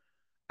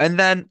 And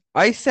then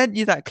I sent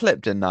you that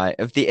clip, didn't I,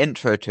 of the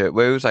intro to it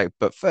where he was like,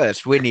 but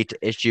first we need to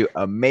issue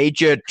a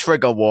major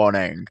trigger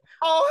warning.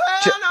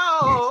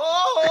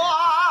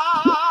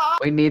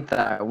 We need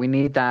that. We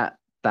need that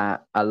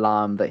that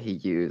alarm that he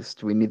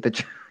used. We need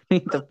the we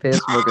need the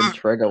Piers Morgan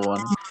trigger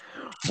warning.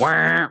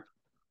 Wah!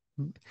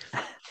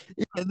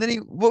 And then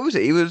what was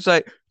it? He was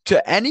like,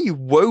 to any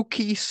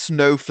wokey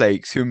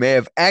snowflakes who may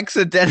have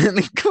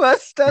accidentally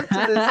crossed onto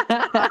this.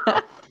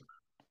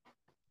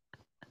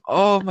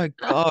 Oh my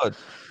God.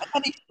 And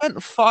then he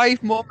spent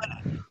 5 more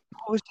minutes.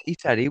 What was it he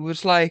said? He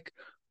was like,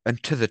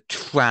 and to the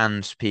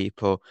trans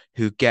people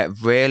who get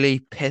really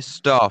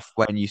pissed off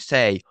when you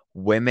say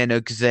women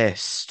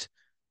exist.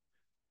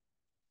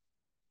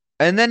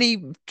 And then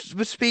he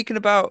was speaking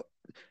about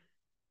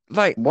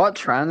like What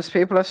trans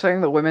people are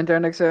saying that women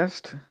don't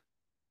exist?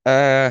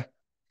 uh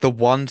the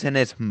ones in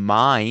his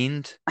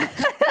mind.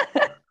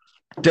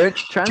 Don't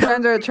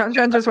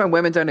Transgenders when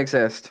women don't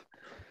exist.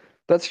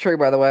 That's true,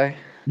 by the way.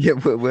 yeah,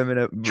 women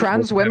are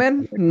Trans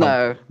women?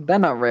 No, they're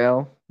not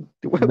real.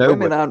 no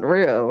Women aren't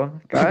real,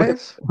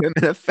 guys. women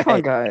are Come on,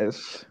 fake.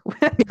 guys.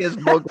 Piers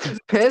Morgan's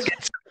Piers,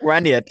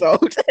 schizophrenia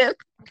told him.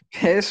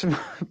 Piers,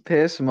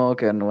 Piers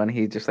Morgan when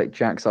he just like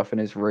jacks off in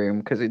his room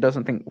because he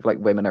doesn't think like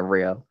women are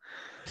real.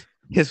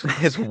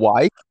 His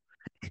wife,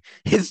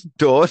 his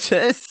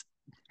daughters.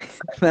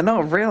 They're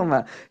not real,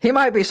 man. He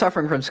might be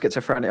suffering from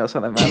schizophrenia or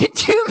something, man.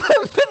 Do you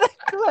remember the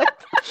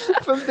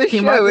clip from the He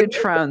show? might be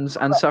trans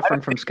and suffering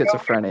from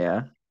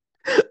schizophrenia.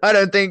 I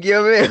don't think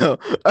you're real.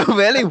 Oh,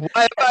 really?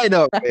 Why am I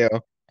not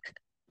real?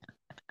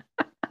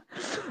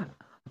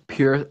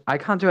 Pure. I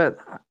can't do it.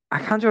 I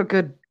can't do a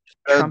good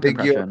I don't Trump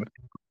think you're. impression.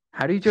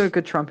 How do you do a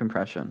good Trump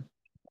impression?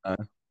 Uh,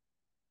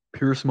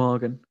 Piers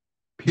Morgan.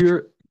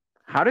 Pure.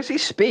 How does he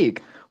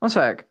speak? One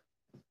sec.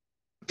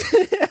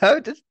 How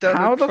does How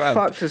Donald the Trump?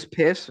 fuck does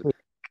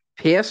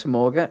Piers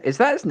Morgan? Is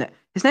that his name?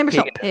 His name is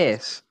not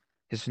Pierce.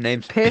 His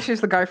name's Pierce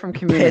is the guy from Piers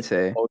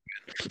Community.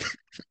 Morgan.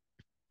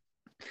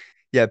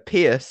 Yeah,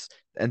 Pierce,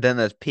 and then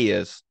there's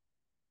Piers.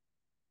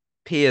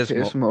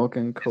 Piers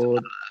Morgan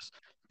called.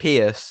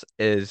 Pierce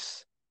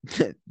is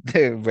the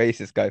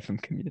racist guy from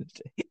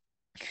Community.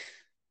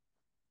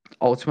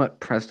 Ultimate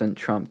President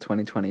Trump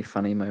 2020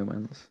 funny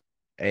moments.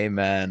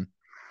 Amen.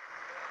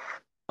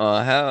 Oh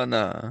hell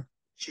no.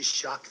 She's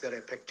shocked that I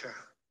picked her.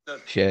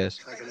 Cheers.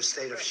 Like in a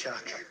state of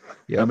shock.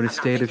 Yep. I'm in a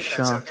state of That's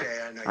shock. okay,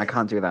 I know I you.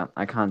 can't do that.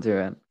 I can't do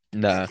it.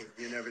 No,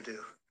 You never do.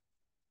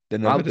 they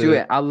never I'll do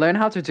it. I'll learn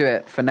how to do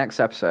it for next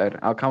episode.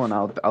 I'll come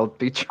on. I'll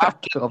be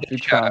Trump. I'll be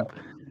Trump.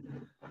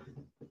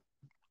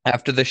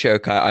 After the show,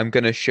 Kai, I'm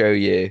gonna show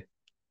you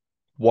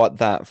what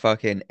that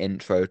fucking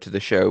intro to the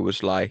show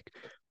was like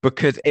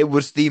because it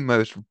was the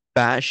most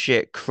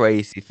batshit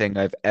crazy thing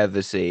I've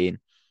ever seen.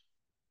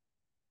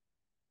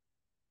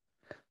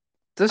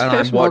 Does And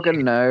Piers I'm watching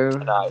Morgan know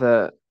tonight.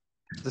 that?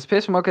 Does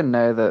Piers Morgan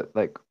know that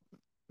like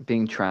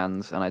being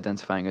trans and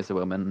identifying as a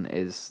woman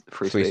is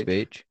free Free speech?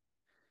 speech?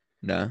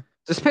 No.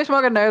 Does Piers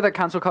Morgan know that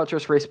cancel culture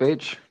is free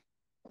speech?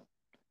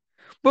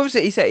 What was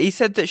it he said? He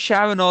said that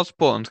Sharon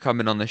Osbourne's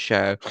coming on the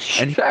show,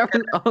 and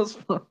Sharon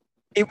Osbourne.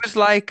 he was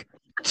like,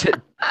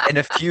 in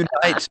a few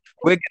nights,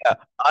 we're gonna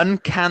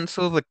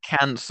uncancel the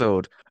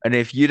cancelled. And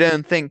if you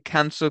don't think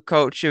cancel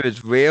culture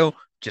is real,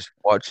 just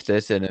watch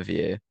this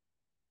interview.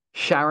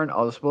 Sharon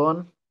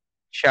Osbourne.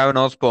 Sharon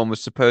Osbourne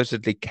was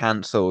supposedly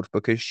cancelled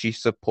because she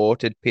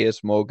supported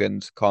Piers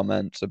Morgan's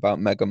comments about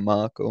Meghan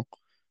Markle.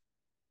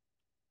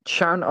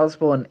 Sharon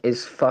Osbourne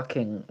is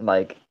fucking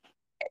like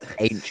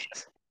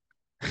Ancient.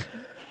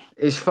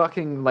 is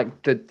fucking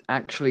like the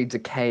actually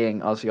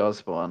decaying Ozzy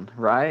Osbourne,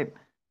 right?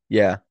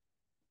 Yeah.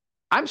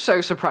 I'm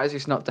so surprised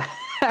he's not dead.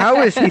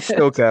 How is he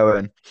still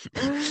going?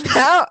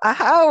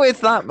 How is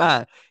that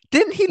man?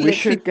 Didn't he We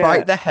literally should bite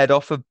get- the head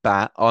off a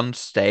bat on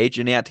stage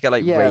and he had to get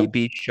like Yeah.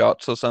 rabies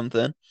shots or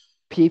something?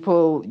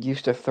 People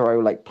used to throw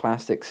like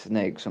plastic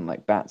snakes and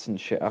like bats and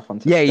shit up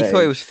onto Yeah, he stage.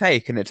 thought it was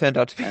fake and it turned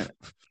out to be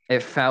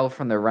It fell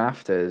from the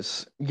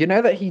rafters. You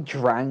know that he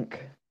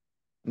drank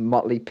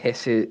Motley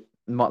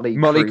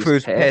Crue's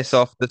Cruz piss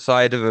off the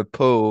side of a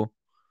pool.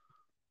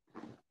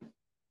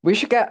 We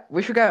should get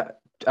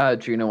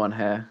Juno on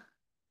here.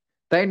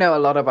 They know a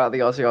lot about the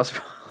Ozzy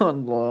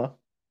Osbourne lore.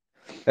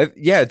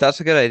 Yeah, that's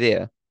a good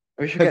idea.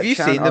 We should Have get you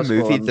Sharon seen the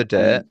movie Osbourne The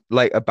Dirt, and-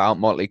 like about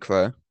Motley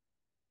Crue?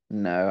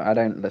 No, I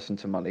don't listen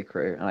to Motley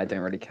Crue, and I don't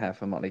really care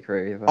for Motley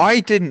Crue either. I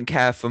didn't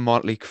care for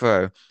Motley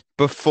Crue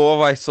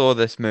before I saw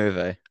this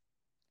movie.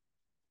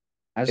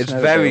 I just It's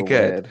know that they very were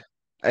good. weird.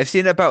 I've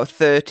seen it about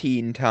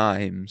 13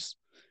 times.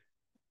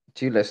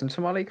 Do you listen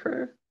to Motley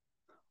Crue?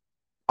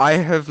 I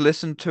have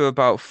listened to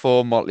about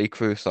 4 Motley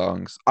Crue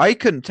songs. I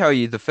couldn't tell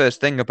you the first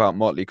thing about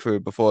Motley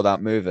Crue before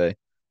that movie.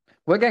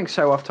 We're getting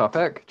so off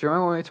topic. Do you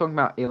remember when we were talking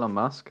about Elon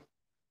Musk?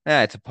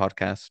 Yeah, it's a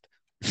podcast.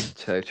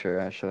 So true,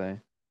 actually.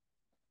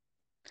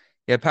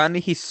 Yeah, apparently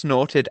he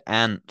snorted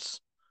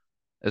ants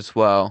as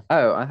well.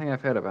 Oh, I think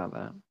I've heard about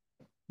that.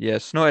 Yeah,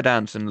 snorted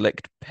ants and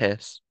licked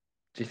piss.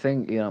 Do you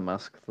think Elon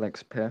Musk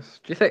licks piss?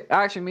 Do you think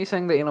actually me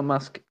saying that Elon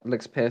Musk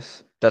licks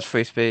piss? That's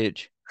free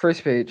speech. Free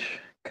speech,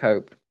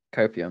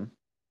 copium.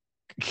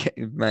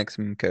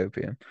 Maximum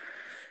copium.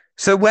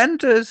 So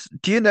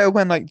do you know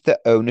when like the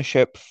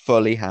ownership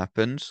fully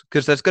happens?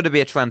 Because there's going to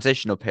be a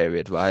transitional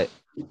period, right?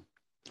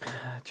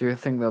 Do you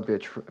think there'll be a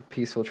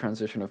peaceful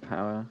transition of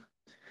power?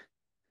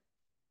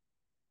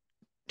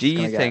 Do It's you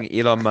gonna get. think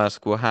Elon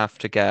Musk will have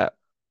to get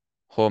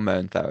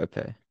hormone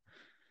therapy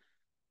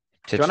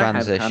to Do you want a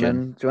transition?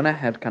 headcanon? Do you want a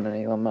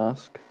headcanon, Elon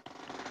Musk?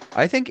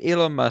 I think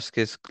Elon Musk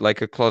is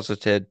like a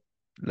closeted,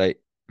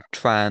 like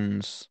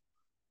trans.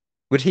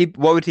 Would he?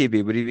 What would he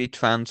be? Would he be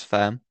trans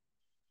femme?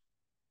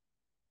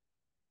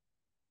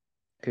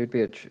 Who'd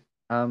be a?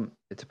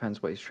 It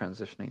depends what he's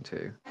transitioning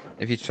to.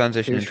 If he's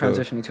If he was transitioning to a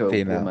transitioning to a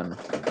female, woman,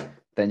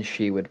 then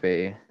she would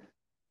be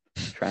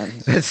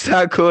trans. let's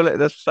start call it.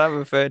 Let's start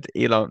referring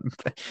to Elon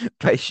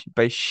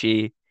by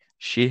she,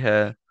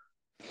 her.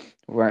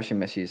 We're actually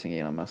misusing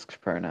Elon Musk's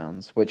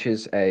pronouns, which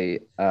is actually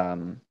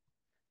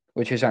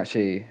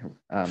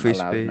Free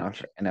allowed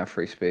speech in our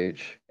free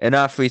speech. in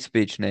our free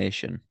speech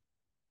nation,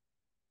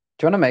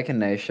 Do you want to make a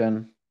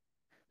nation?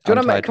 Do you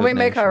want to make? Can untitled we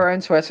make nation, our own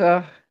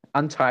Twitter?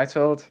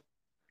 Untitled.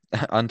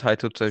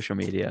 untitled social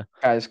media.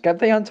 Guys, get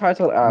the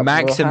Untitled app.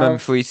 Maximum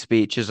free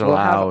speech is We'll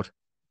have allowed.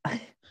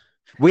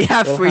 We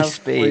have we'll free have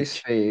free speech.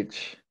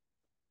 speech.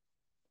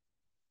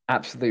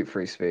 Absolute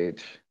free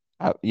speech.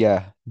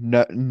 Yeah,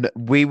 no, no,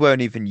 we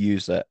won't even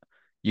use it.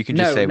 You can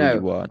just No, say what you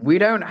no, want. we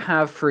don't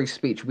have free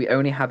speech. We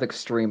only have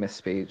extremist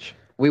speech.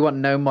 We want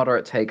no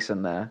moderate takes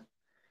in there.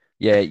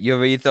 Yeah,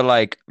 you're either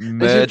like This is a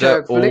murder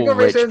joke. For all legal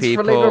rich reasons,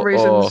 people or we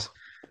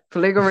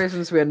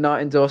are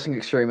not endorsing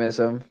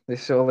extremism.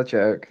 This is all a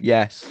joke.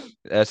 yes,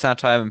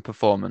 satire and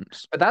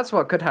performance, But that's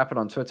what could happen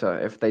on Twitter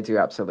if they do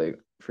absolute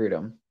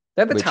freedom.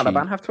 Don't the which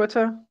Taliban have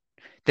Twitter?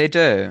 they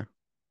do.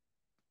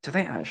 Do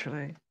they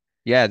actually?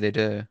 Yeah, they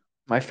do.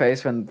 My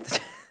face when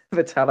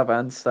the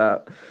Taliban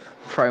start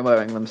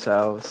promoting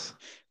themselves.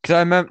 Because I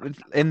remember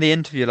in the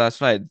interview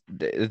last night,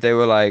 they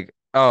were like,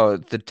 "Oh,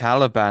 the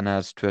Taliban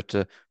has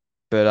Twitter,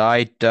 but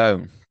I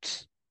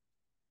don't."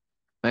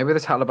 Maybe the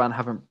Taliban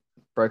haven't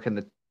broken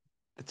the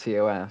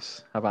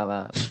TOS. How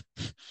about that?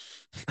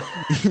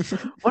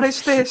 What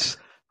is this?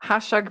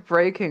 Hashtag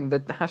breaking. The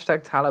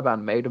hashtag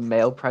Taliban made a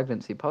male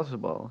pregnancy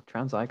possible.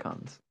 Trans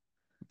icons.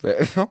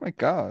 But, oh my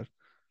God.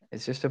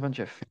 It's just a bunch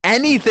of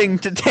Anything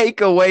to take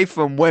away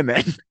from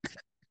women.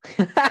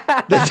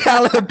 The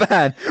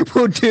Taliban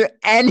will do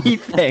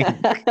anything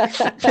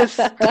to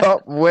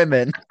stop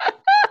women.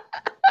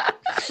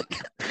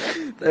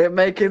 They're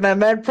making their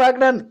men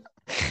pregnant.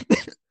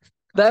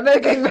 They're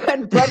making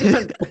men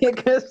pregnant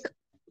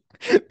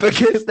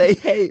because they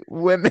hate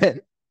women.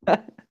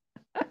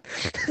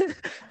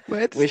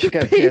 We should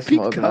get Piers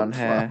Morgan on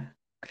here.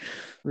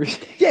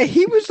 Yeah,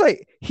 he was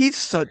like he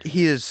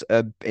is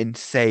an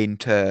insane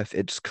turf.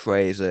 It's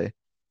crazy.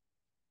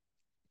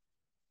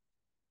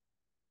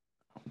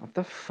 What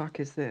the fuck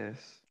is this?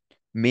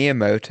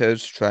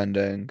 Miyamoto's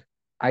trending.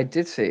 I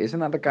did see. Isn't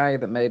that the guy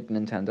that made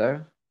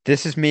Nintendo?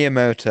 This is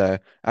Miyamoto.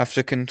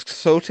 After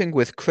consulting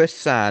with Chris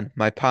San,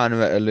 my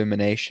partner at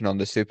Illumination on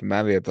the Super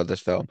Mario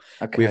Brothers film,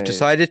 we've Okay.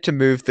 decided to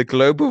move the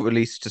global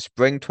release to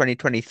spring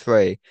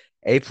 2023,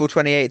 April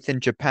 28th in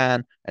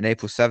Japan and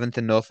April 7th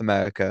in North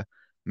America.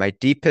 My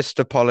deepest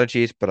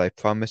apologies, but I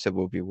promise it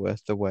will be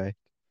worth the wait.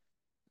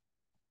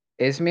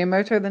 Is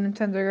Miyamoto the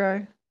Nintendo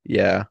guy?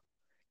 Yeah.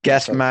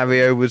 Guess That's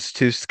Mario was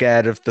too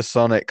scared of the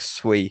Sonic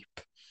sweep.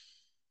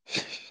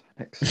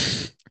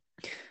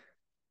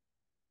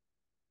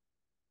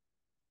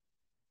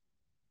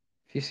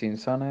 Have you seen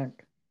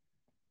Sonic?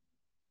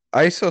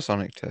 I saw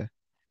Sonic too.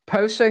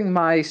 Posting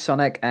my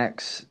Sonic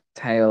X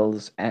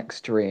Tails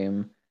X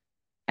Dream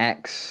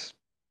X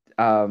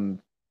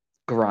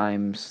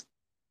Grimes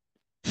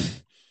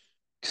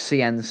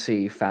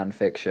CNC fan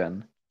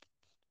fiction.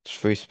 It's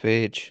free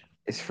speech.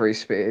 It's free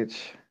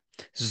speech.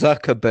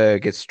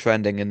 Zuckerberg is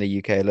trending in the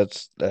UK.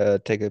 Let's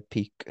take a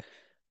peek.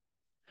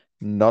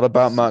 Not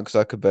about Mark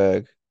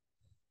Zuckerberg.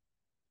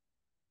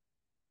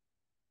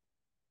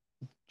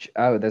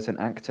 Oh, there's an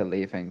actor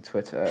leaving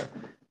Twitter.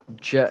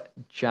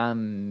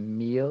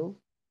 Jamil?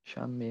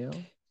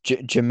 Jamil?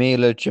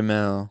 Jamila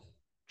Jamil.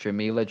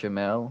 Jamila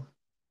Jamil.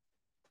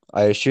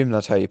 I assume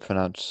that's how you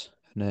pronounce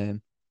her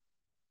name.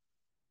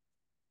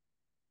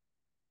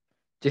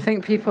 Do you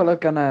think people are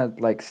gonna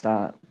like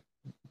start?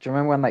 Do you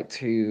remember when like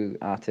two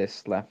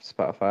artists left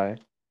Spotify?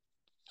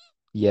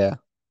 Yeah.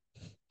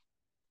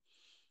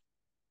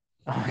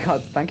 Oh my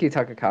God, thank you,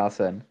 Tucker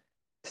Carlson.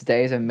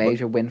 Today is a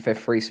major win for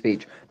free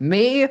speech.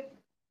 Me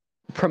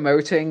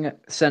promoting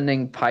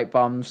sending pipe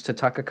bombs to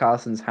Tucker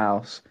Carlson's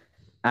house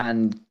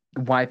and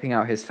wiping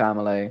out his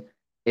family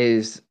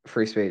is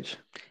free speech.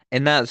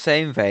 In that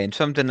same vein,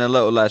 something a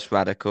little less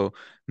radical.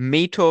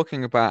 Me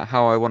talking about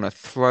how I want to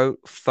throat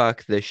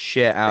fuck the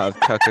shit out of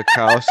Tucker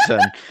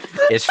Carlson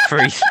is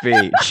free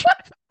speech.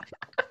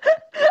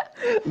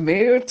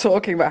 Me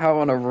talking about how I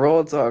want a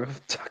raw dog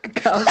Tucker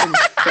Carlson's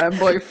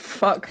fanboy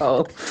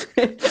fuckhole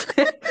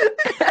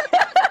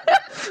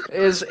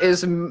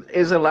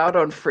is allowed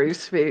on free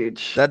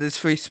speech. That is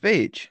free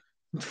speech.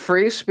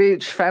 Free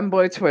speech,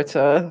 fanboy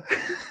Twitter.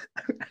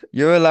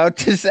 You're allowed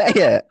to say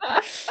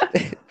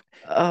it.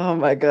 Oh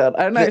my God.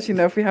 I don't The- actually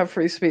know if we have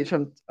free speech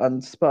on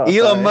Elon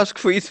Spotify. Musk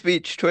free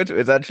speech Twitter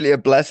is actually a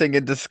blessing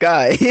in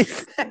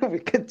disguise. We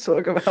could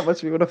talk about how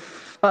much we want to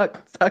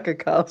fuck Tucker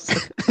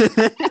Carlson.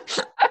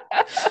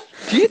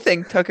 Do you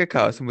think Tucker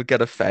Carlson would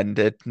get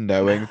offended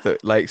knowing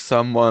that like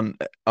someone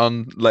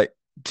on like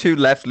two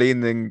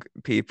left-leaning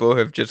people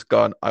have just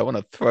gone, I want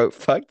to throat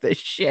fuck this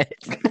shit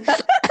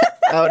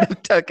out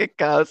of Tucker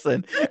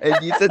Carlson, and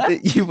you said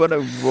that you want to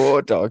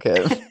raw dog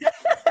him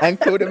and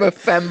called him a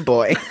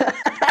femboy.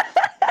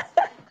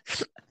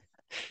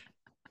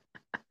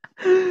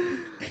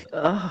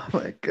 Oh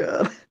my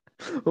God.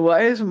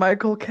 Why is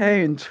Michael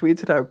Caine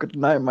tweeted out "Good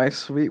night, my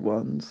sweet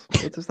ones"?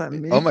 What does that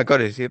mean? Oh my God,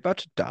 is he about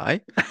to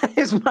die?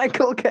 Is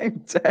Michael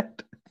Caine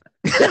dead?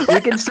 We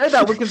can say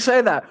that. We can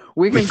say that.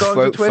 We We can go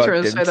onto throat Twitter fucked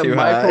and him say that too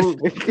Michael.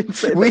 hard. We can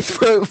say We that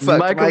throat fucked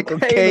Michael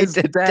Caine is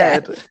to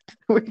dead. death.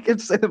 We can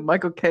say that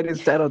Michael Caine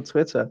is dead on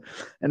Twitter,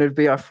 and it'd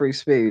be our free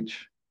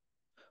speech.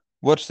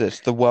 What's this?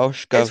 The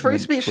Welsh It's free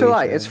government speech to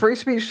lie. It's tweeted. free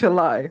speech to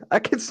lie. I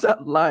can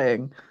start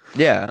lying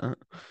Yeah.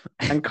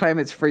 and claim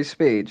it's free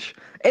speech.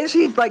 Is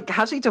he like?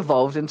 Has he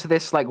devolved into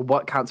this? Like,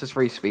 what counts as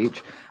free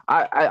speech?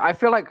 I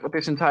feel like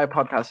this entire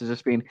podcast has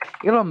just been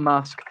Elon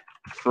Musk,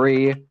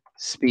 free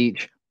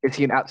speech. Is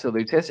he an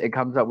absolutist? It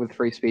comes up with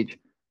free speech.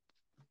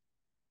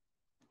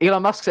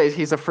 Elon Musk says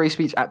he's a free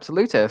speech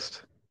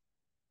absolutist.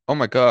 Oh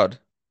my God.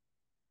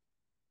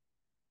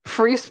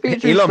 Free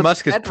speech is Elon the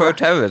Musk is bedrock.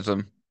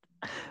 pro-terrorism.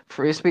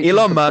 Free speech is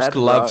Elon the Musk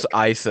loves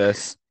bedrock.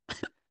 ISIS.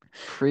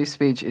 Free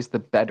speech is the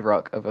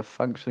bedrock of a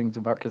functioning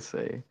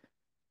democracy.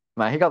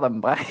 Man, he got a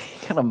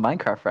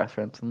Minecraft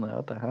reference in there.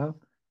 What the hell?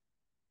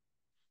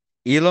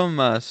 Elon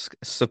Musk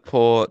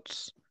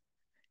supports.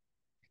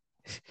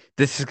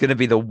 This is going to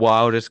be the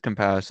wildest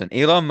comparison.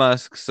 Elon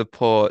Musk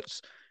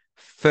supports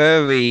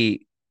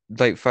furry,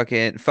 like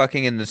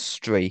fucking in the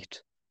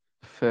street.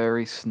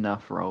 Furry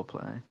snuff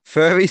roleplay.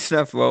 Furry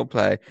snuff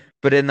roleplay.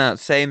 But in that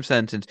same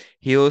sentence,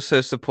 he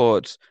also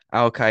supports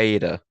Al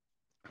Qaeda.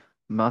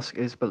 Musk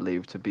is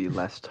believed to be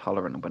less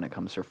tolerant when it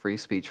comes to free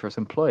speech for his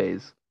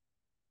employees.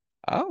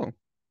 Oh.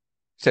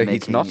 So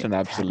he's not an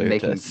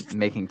absolutist.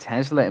 Making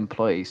Tesla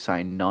employees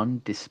sign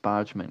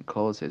non-disparagement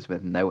clauses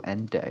with no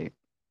end date.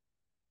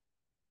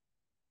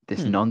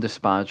 This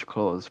non-disparage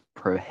clause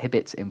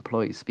prohibits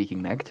employees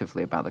speaking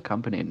negatively about the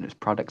company and its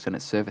products and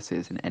its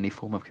services in any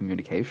form of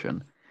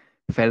communication.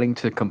 Failing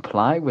to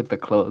comply with the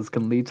clause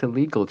can lead to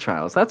legal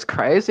trials. That's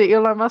crazy,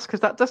 Elon Musk, because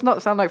that does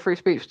not sound like free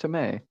speech to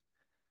me.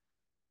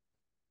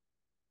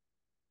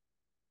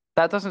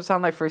 That doesn't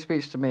sound like free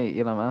speech to me,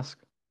 Elon Musk.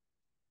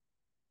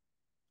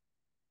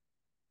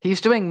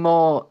 He's doing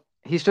more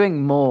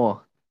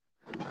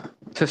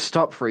to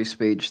stop free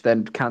speech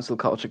than cancel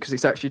culture because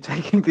he's actually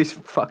taking these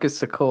fuckers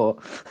to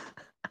court.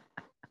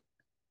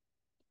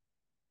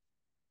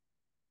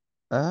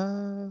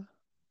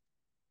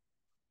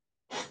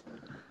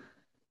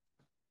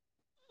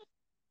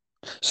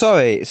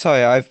 Sorry.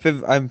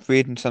 I'm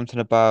reading something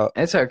about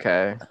It's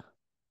okay.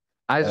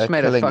 I just made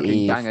a killing fucking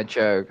Eve. banger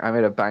joke. I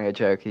made a banger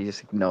joke. He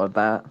just ignored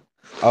that.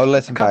 I'll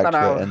listen Cut back that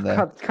to out. it in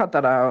there. Cut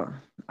that out.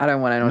 I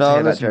don't want anyone No, to I'll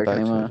hear that listen joke back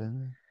to anymore. it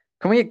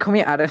in Can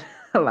we add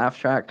a laugh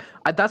track?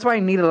 That's why I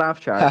need a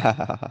laugh track.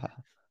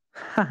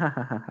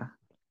 there.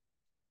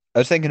 I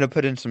was thinking of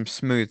putting some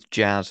smooth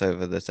jazz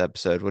over this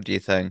episode. What do you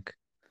think?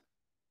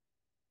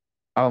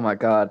 Oh my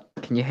God.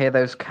 Can you hear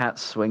those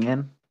cats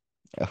swinging?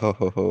 Get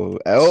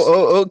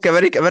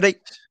ready, get ready.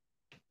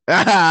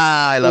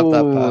 I love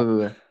that part.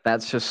 Ooh,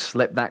 that's just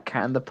slip that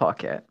cat in the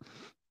pocket.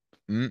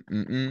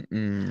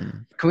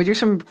 Mm-mm-mm-mm. Can we do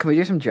some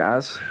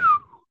jazz?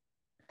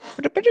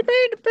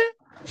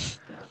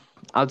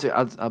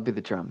 I'll be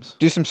the drums.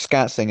 Do some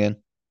scat singing.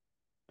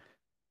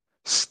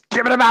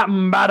 Skip it about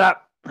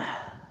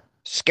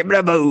Skip it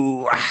a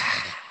boo.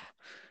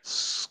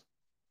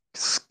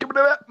 Skip it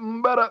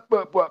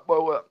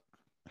about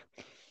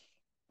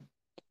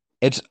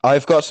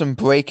I've got some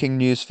breaking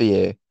news for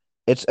you.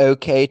 It's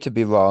okay to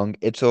be wrong.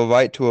 It's all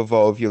right to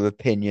evolve your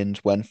opinions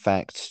when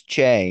facts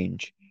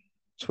change.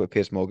 That's what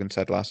Piers Morgan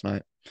said last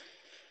night.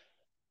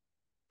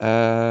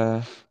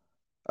 I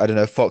don't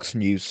know. Fox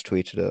News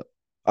tweeted it.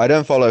 I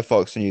don't follow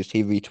Fox News.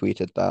 He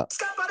retweeted that.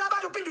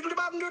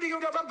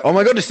 Oh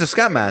my God, it's the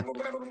Scat Man.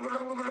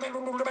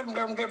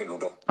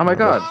 Oh my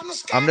God.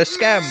 I'm the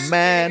Scat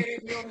Man.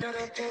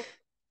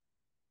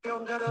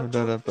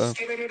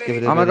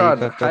 Oh my God.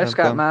 Hi,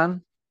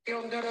 Scatman.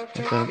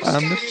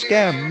 I'm the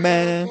Scat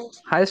Man.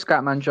 Hi,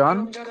 Scatman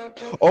John.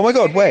 Oh my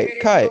God, wait,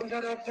 Kite.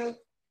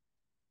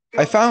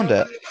 I found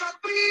it.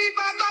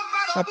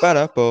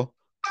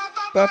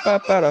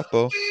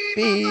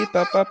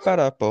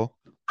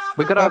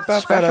 We got our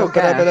special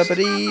guest.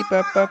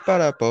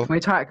 Can we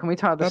tag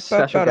the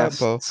special guest,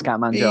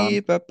 Scatman John?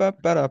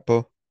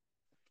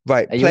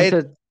 Right, Are you play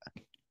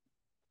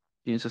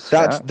into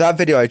scat? that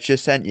video I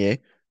just sent you.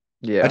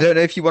 Yeah. I don't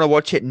know if you want to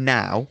watch it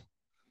now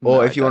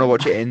or if you want to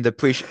watch it in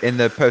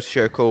the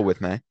post-show call with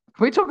me.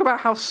 Can we talk about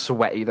how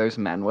sweaty those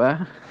men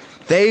were?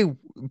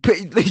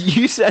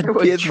 You said They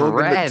were Piers Morgan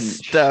looked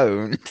drenched.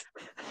 stoned.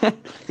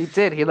 He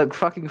did. He looked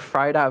fucking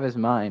fried out of his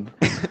mind.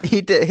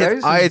 He did. His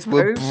Those eyes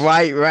were those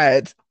bright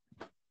red.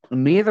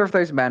 neither of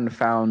those men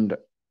found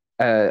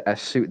a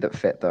suit that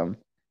fit them,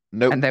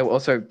 Nope. and they were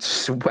also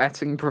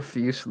sweating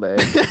profusely.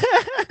 Do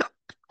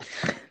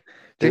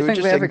They you were think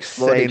just they have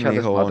explored each insanely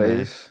other's horny.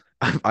 bodies?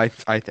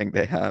 I think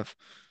they have.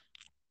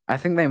 I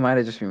think they might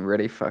have just been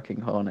really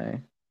fucking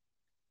horny.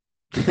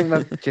 Do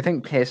you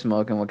think Piers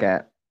Morgan will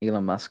get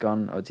Elon Musk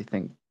on, or do you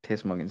think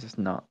Piers Morgan's just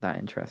not that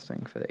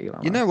interesting for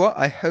Elon You know Musk? what?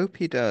 I hope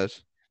he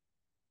does.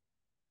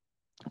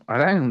 I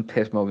don't think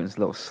Piers Morgan's a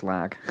little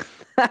slag.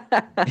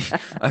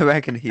 I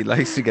reckon he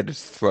likes to get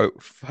his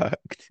throat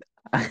fucked.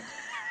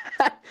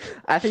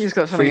 I think he's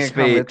got something Free in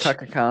common with speech.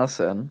 Tucker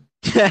Carlson.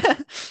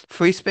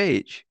 Free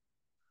speech.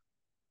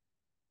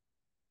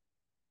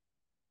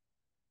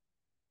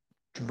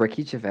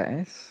 Ricky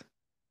Gervais?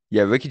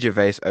 Yeah, Ricky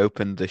Gervais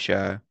opened the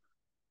show.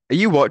 Are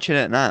you watching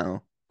it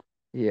now?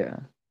 Yeah.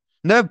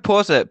 No,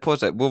 pause it,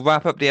 pause it. We'll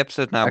wrap up the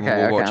episode now and Okay,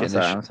 we'll okay, watch it I'm in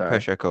the sorry, I'm sorry.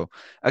 post-show call.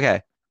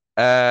 Okay.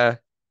 Uh,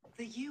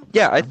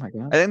 yeah, Oh my I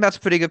god. think that's a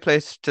pretty good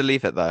place to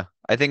leave it there.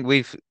 I think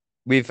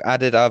we've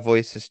added our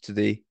voices to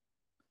the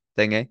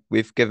thingy.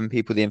 We've given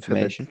people the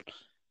information.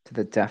 To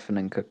the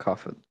deafening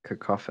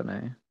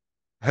cacophony.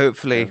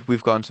 Hopefully, of-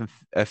 we've gotten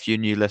a few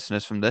new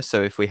listeners from this.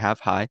 So if we have,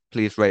 hi,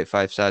 please rate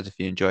 5 stars if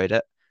you enjoyed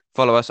it.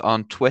 Follow us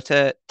on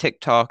Twitter,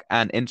 TikTok,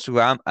 and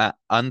Instagram at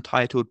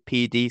Untitled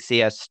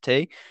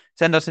PDCST.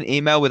 Send us an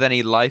email with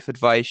any life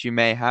advice you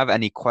may have,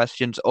 any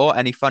questions, or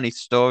any funny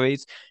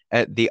stories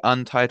at the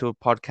Untitled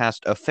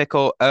Podcast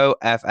Official,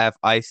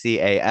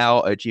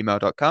 OFFICAL at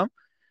gmail.com.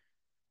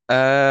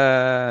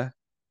 I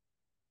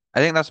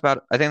think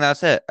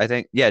that's it. I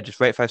think, yeah, just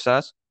rate 5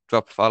 stars,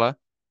 drop a follow.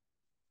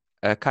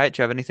 Kite,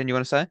 do you have anything you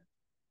want to say?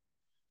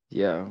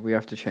 Yeah, we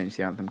have to change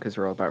the anthem because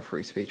we're all about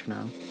free speech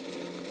now.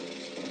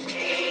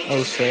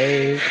 Oh,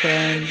 say,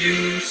 can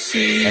you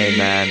see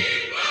Amen.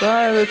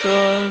 by the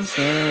dawn's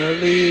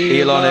early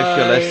Elon, if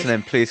you're light,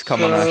 listening, please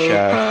come on our so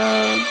show.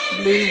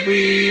 proudly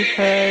we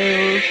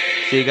hailed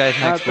See you guys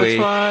at next the week.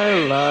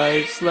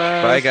 twilight's Bye,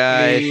 last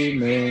guys.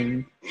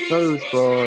 gleaming, those boys.